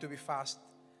on, you need to be fast.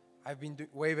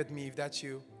 Wave at me if that's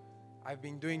you. I've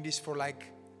been doing this for like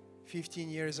 15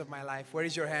 years of my life. Where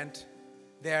is your hand?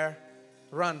 There.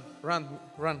 Run, run,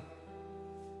 run.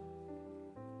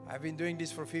 I've been doing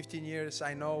this for 15 years.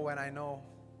 I know when I know.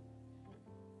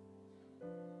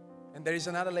 And there is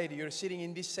another lady. You're sitting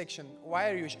in this section. Why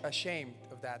are you ashamed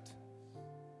of that?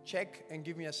 Check and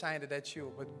give me a sign that that's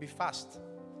you. But be fast.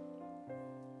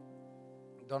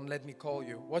 Don't let me call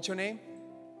you. What's your name?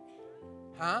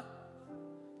 Huh?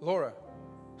 Laura.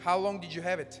 How long did you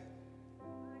have it?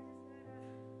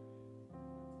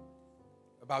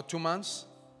 About 2 months.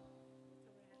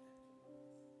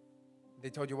 They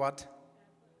told you what?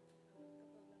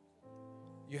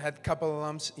 You had a couple of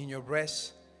lumps in your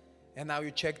breast, and now you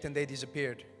checked and they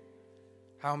disappeared.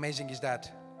 How amazing is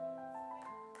that?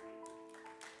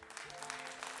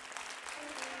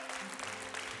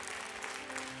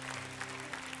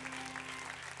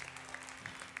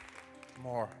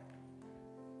 More.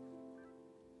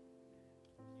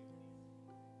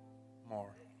 More.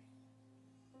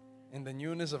 In the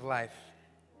newness of life.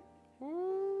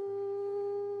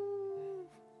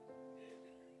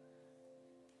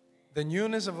 The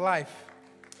newness of life.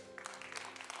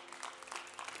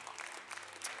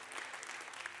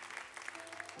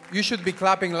 You should be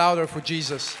clapping louder for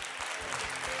Jesus.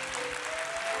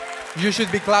 You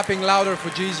should be clapping louder for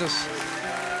Jesus.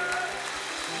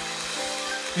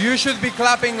 You should be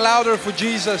clapping louder for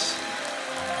Jesus.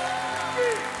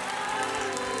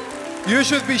 You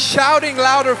should be shouting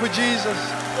louder for Jesus.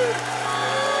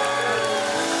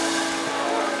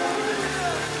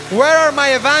 Where are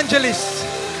my evangelists?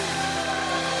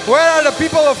 Where are the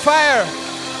people of fire?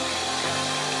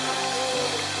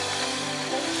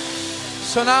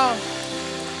 So now,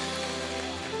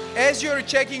 as you're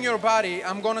checking your body,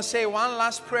 I'm going to say one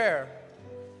last prayer.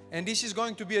 And this is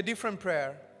going to be a different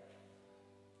prayer.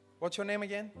 What's your name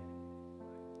again?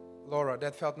 Laura.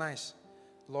 That felt nice.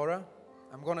 Laura,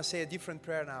 I'm going to say a different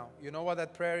prayer now. You know what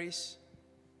that prayer is?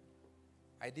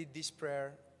 I did this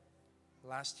prayer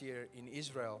last year in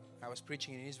Israel. I was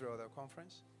preaching in Israel at a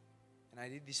conference. And I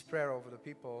did this prayer over the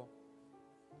people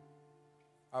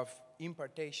of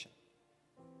impartation.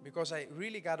 Because I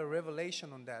really got a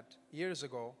revelation on that years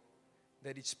ago,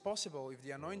 that it's possible, if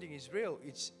the anointing is real,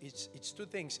 it's two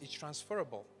things. It's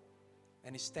transferable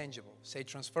and it's tangible. Say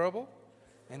transferable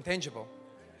and tangible.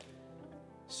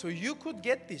 So you could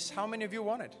get this. How many of you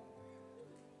want it?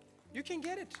 You can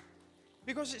get it.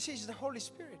 Because it's the Holy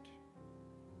Spirit.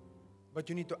 But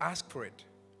you need to ask for it.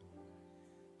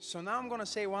 So now I'm going to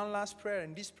say one last prayer.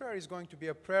 And this prayer is going to be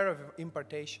a prayer of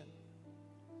impartation.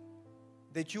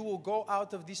 That you will go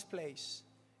out of this place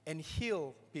and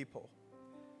heal people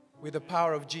with the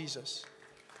power of Jesus.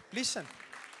 Listen,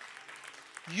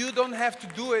 you don't have to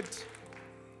do it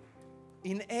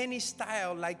in any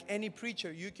style like any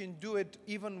preacher. You can do it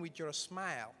even with your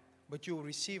smile, but you will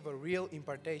receive a real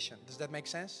impartation. Does that make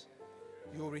sense?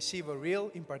 You will receive a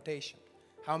real impartation.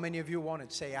 How many of you want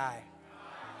it? Say aye.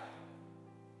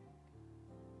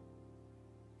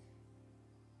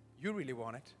 You really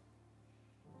want it.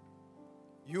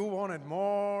 You wanted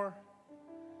more.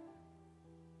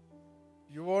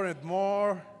 You wanted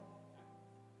more.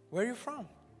 Where are you from?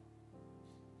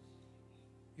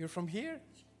 You're from here?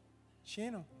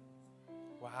 Chino.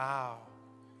 Wow.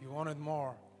 You wanted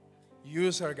more.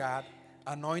 Use her, God.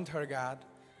 Anoint her, God.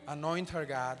 Anoint her,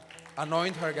 God.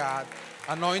 Anoint her, God.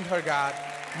 Anoint her, God.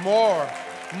 More.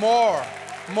 More.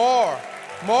 More.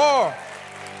 More.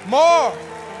 More.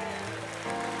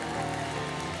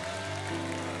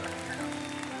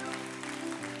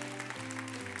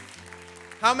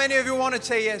 How many of you want to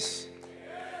say yes?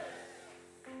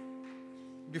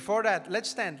 Before that, let's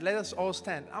stand. Let us all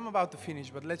stand. I'm about to finish,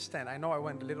 but let's stand. I know I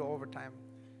went a little over time.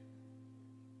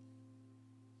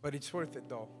 But it's worth it,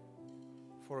 though,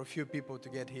 for a few people to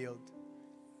get healed.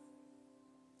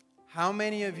 How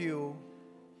many of you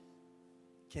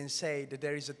can say that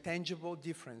there is a tangible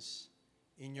difference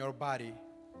in your body,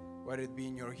 whether it be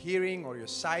in your hearing or your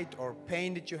sight or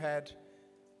pain that you had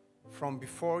from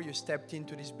before you stepped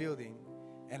into this building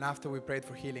and after we prayed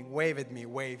for healing? Wave at me.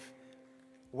 Wave.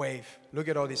 Wave. Look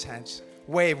at all these hands.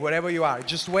 Wave wherever you are.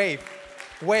 Just wave.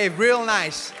 Wave real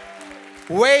nice.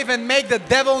 Wave and make the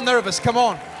devil nervous. Come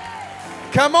on.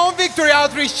 Come on, Victory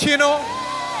Outreach Chino.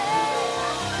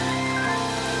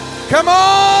 Come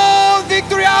on,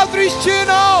 Victory Outreach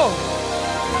Chino.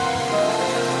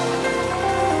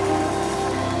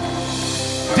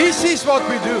 This is what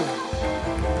we do.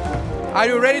 Are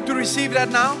you ready to receive that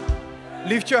now?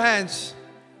 Lift your hands.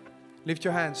 Lift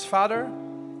your hands. Father,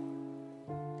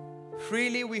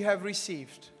 freely we have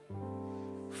received.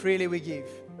 Freely we give.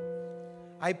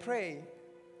 I pray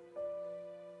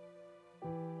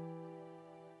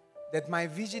that my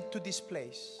visit to this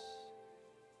place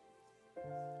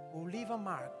will leave a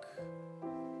mark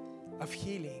of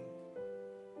healing.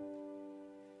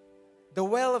 The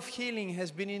well of healing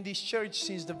has been in this church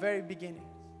since the very beginning.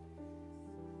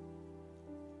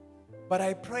 But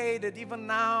I pray that even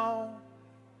now,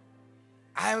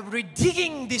 I'm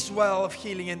redigging this well of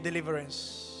healing and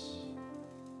deliverance.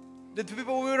 That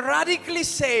people will be radically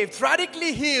saved,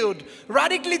 radically healed,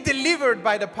 radically delivered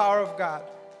by the power of God.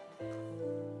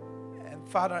 And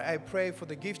Father, I pray for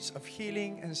the gifts of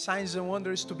healing and signs and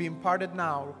wonders to be imparted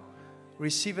now.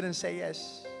 Receive it and say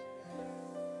yes.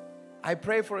 I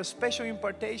pray for a special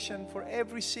impartation for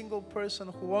every single person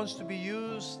who wants to be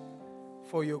used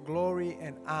for your glory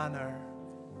and honor.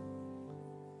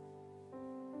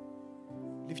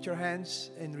 Lift your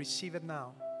hands and receive it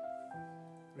now.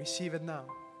 Receive it now.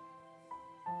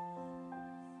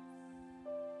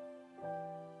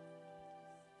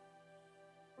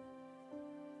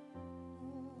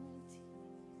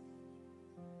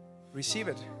 Receive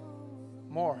it.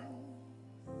 More.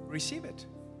 Receive it.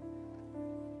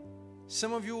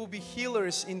 Some of you will be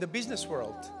healers in the business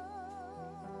world.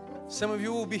 Some of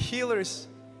you will be healers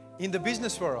in the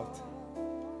business world.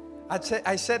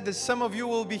 I said that some of you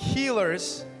will be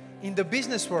healers in the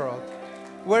business world,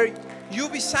 where you'll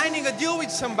be signing a deal with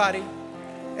somebody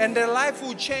and their life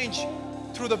will change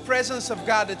through the presence of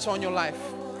God that's on your life.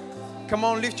 Come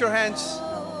on, lift your hands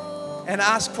and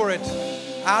ask for it.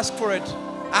 Ask for it.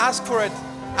 Ask for it.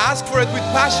 Ask for it with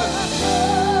passion.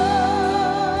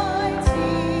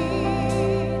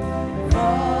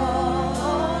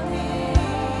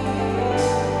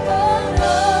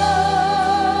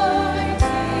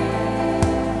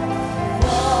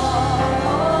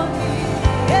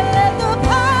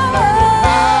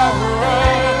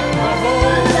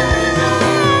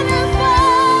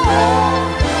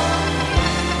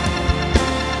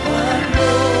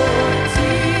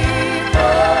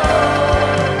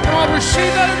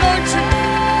 Receive that anointing.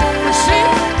 Receive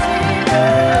it.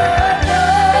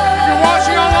 If you're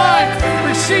watching online,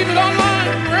 receive it online,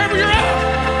 wherever you're at.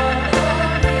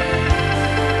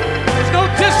 There's no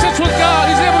distance with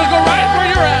God. He's able to go right where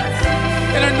you're at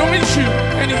and anoint you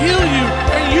and heal you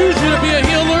and use you to be a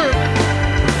healer.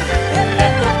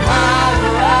 Let the power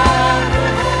of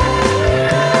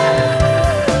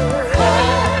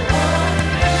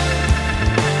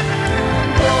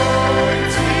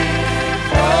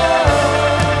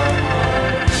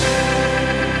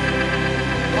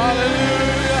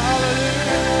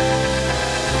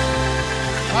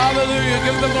Hallelujah.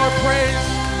 Give the Lord praise.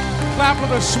 Clap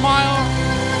with a smile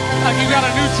like you got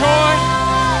a new joy,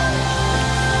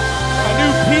 a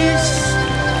new peace,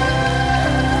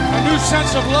 a new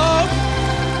sense of love,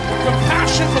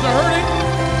 compassion for the hurting.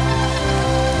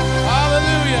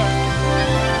 Hallelujah.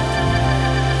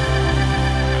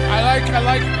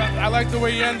 I like the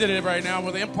way he ended it right now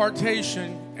with the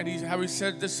impartation, and how he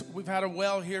said this. We've had a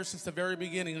well here since the very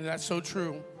beginning, and that's so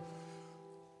true.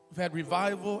 We've had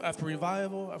revival after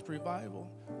revival after revival.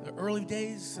 The early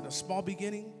days in a small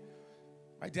beginning,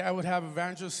 my dad would have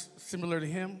evangelists similar to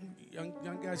him, young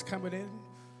guys coming in,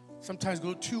 sometimes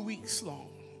go 2 weeks long.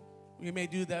 We may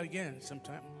do that again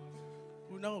sometime.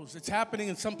 Who knows? It's happening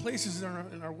in some places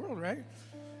in our world, right?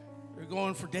 They're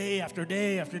going for day after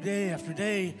day after day after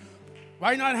day.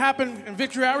 Why not happen in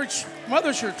Victory Outreach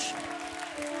Mother Church?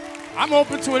 I'm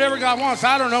open to whatever God wants.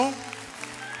 I don't know.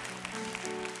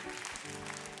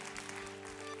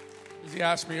 He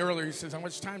asked me earlier, he says, how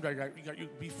much time do I got? You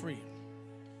be free.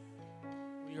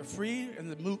 When you're free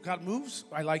and God moves,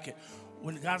 I like it.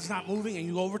 When God's not moving and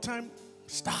you go overtime,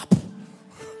 stop.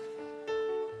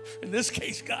 In this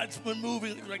case, God's been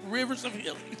moving like rivers of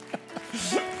healing.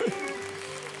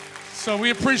 So we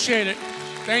appreciate it.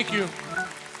 Thank you.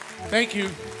 Thank you.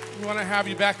 We want to have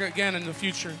you back again in the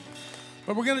future.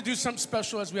 But we're going to do something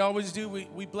special as we always do.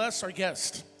 We bless our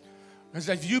guests. Because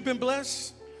if you've been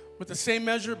blessed, with the same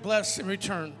measure, bless in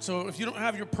return. So if you don't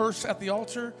have your purse at the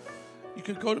altar, you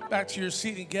can go back to your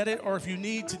seat and get it. Or if you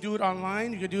need to do it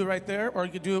online, you can do it right there. Or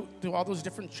you can do it through all those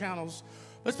different channels.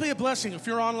 Let's be a blessing. If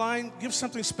you're online, give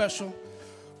something special.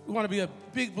 We want to be a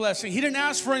big blessing. He didn't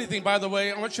ask for anything, by the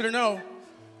way. I want you to know.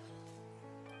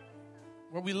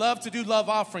 Well, we love to do love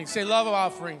offering. Say love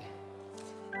offering.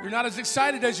 You're not as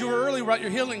excited as you were earlier about your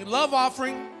healing. Love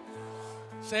offering.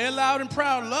 Say it loud and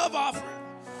proud. Love offering.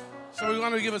 So we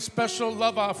want to give a special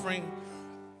love offering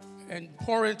and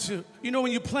pour into,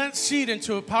 when you plant seed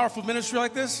into a powerful ministry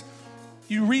like this,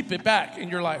 you reap it back in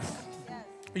your life.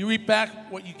 You reap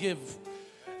back what you give.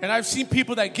 And I've seen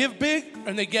people that give big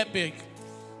and they get big.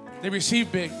 They receive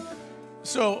big.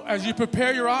 So as you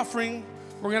prepare your offering,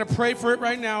 we're going to pray for it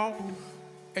right now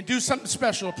and do something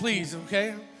special, please,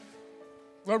 okay?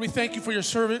 Lord, we thank you for your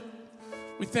servant.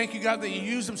 We thank you, God, that you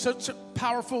use him such a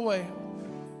powerful way.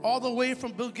 All the way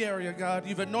from Bulgaria, God.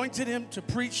 You've anointed him to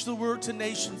preach the word to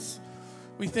nations.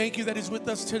 We thank you that he's with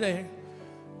us today.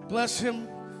 Bless him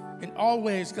in all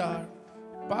ways, God.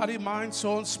 Body, mind,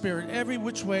 soul, and spirit. Every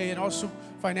which way, and also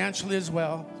financially as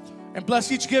well. And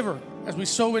bless each giver as we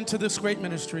sow into this great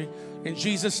ministry. In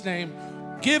Jesus' name.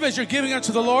 Give as you're giving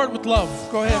unto the Lord with love.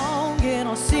 Go ahead.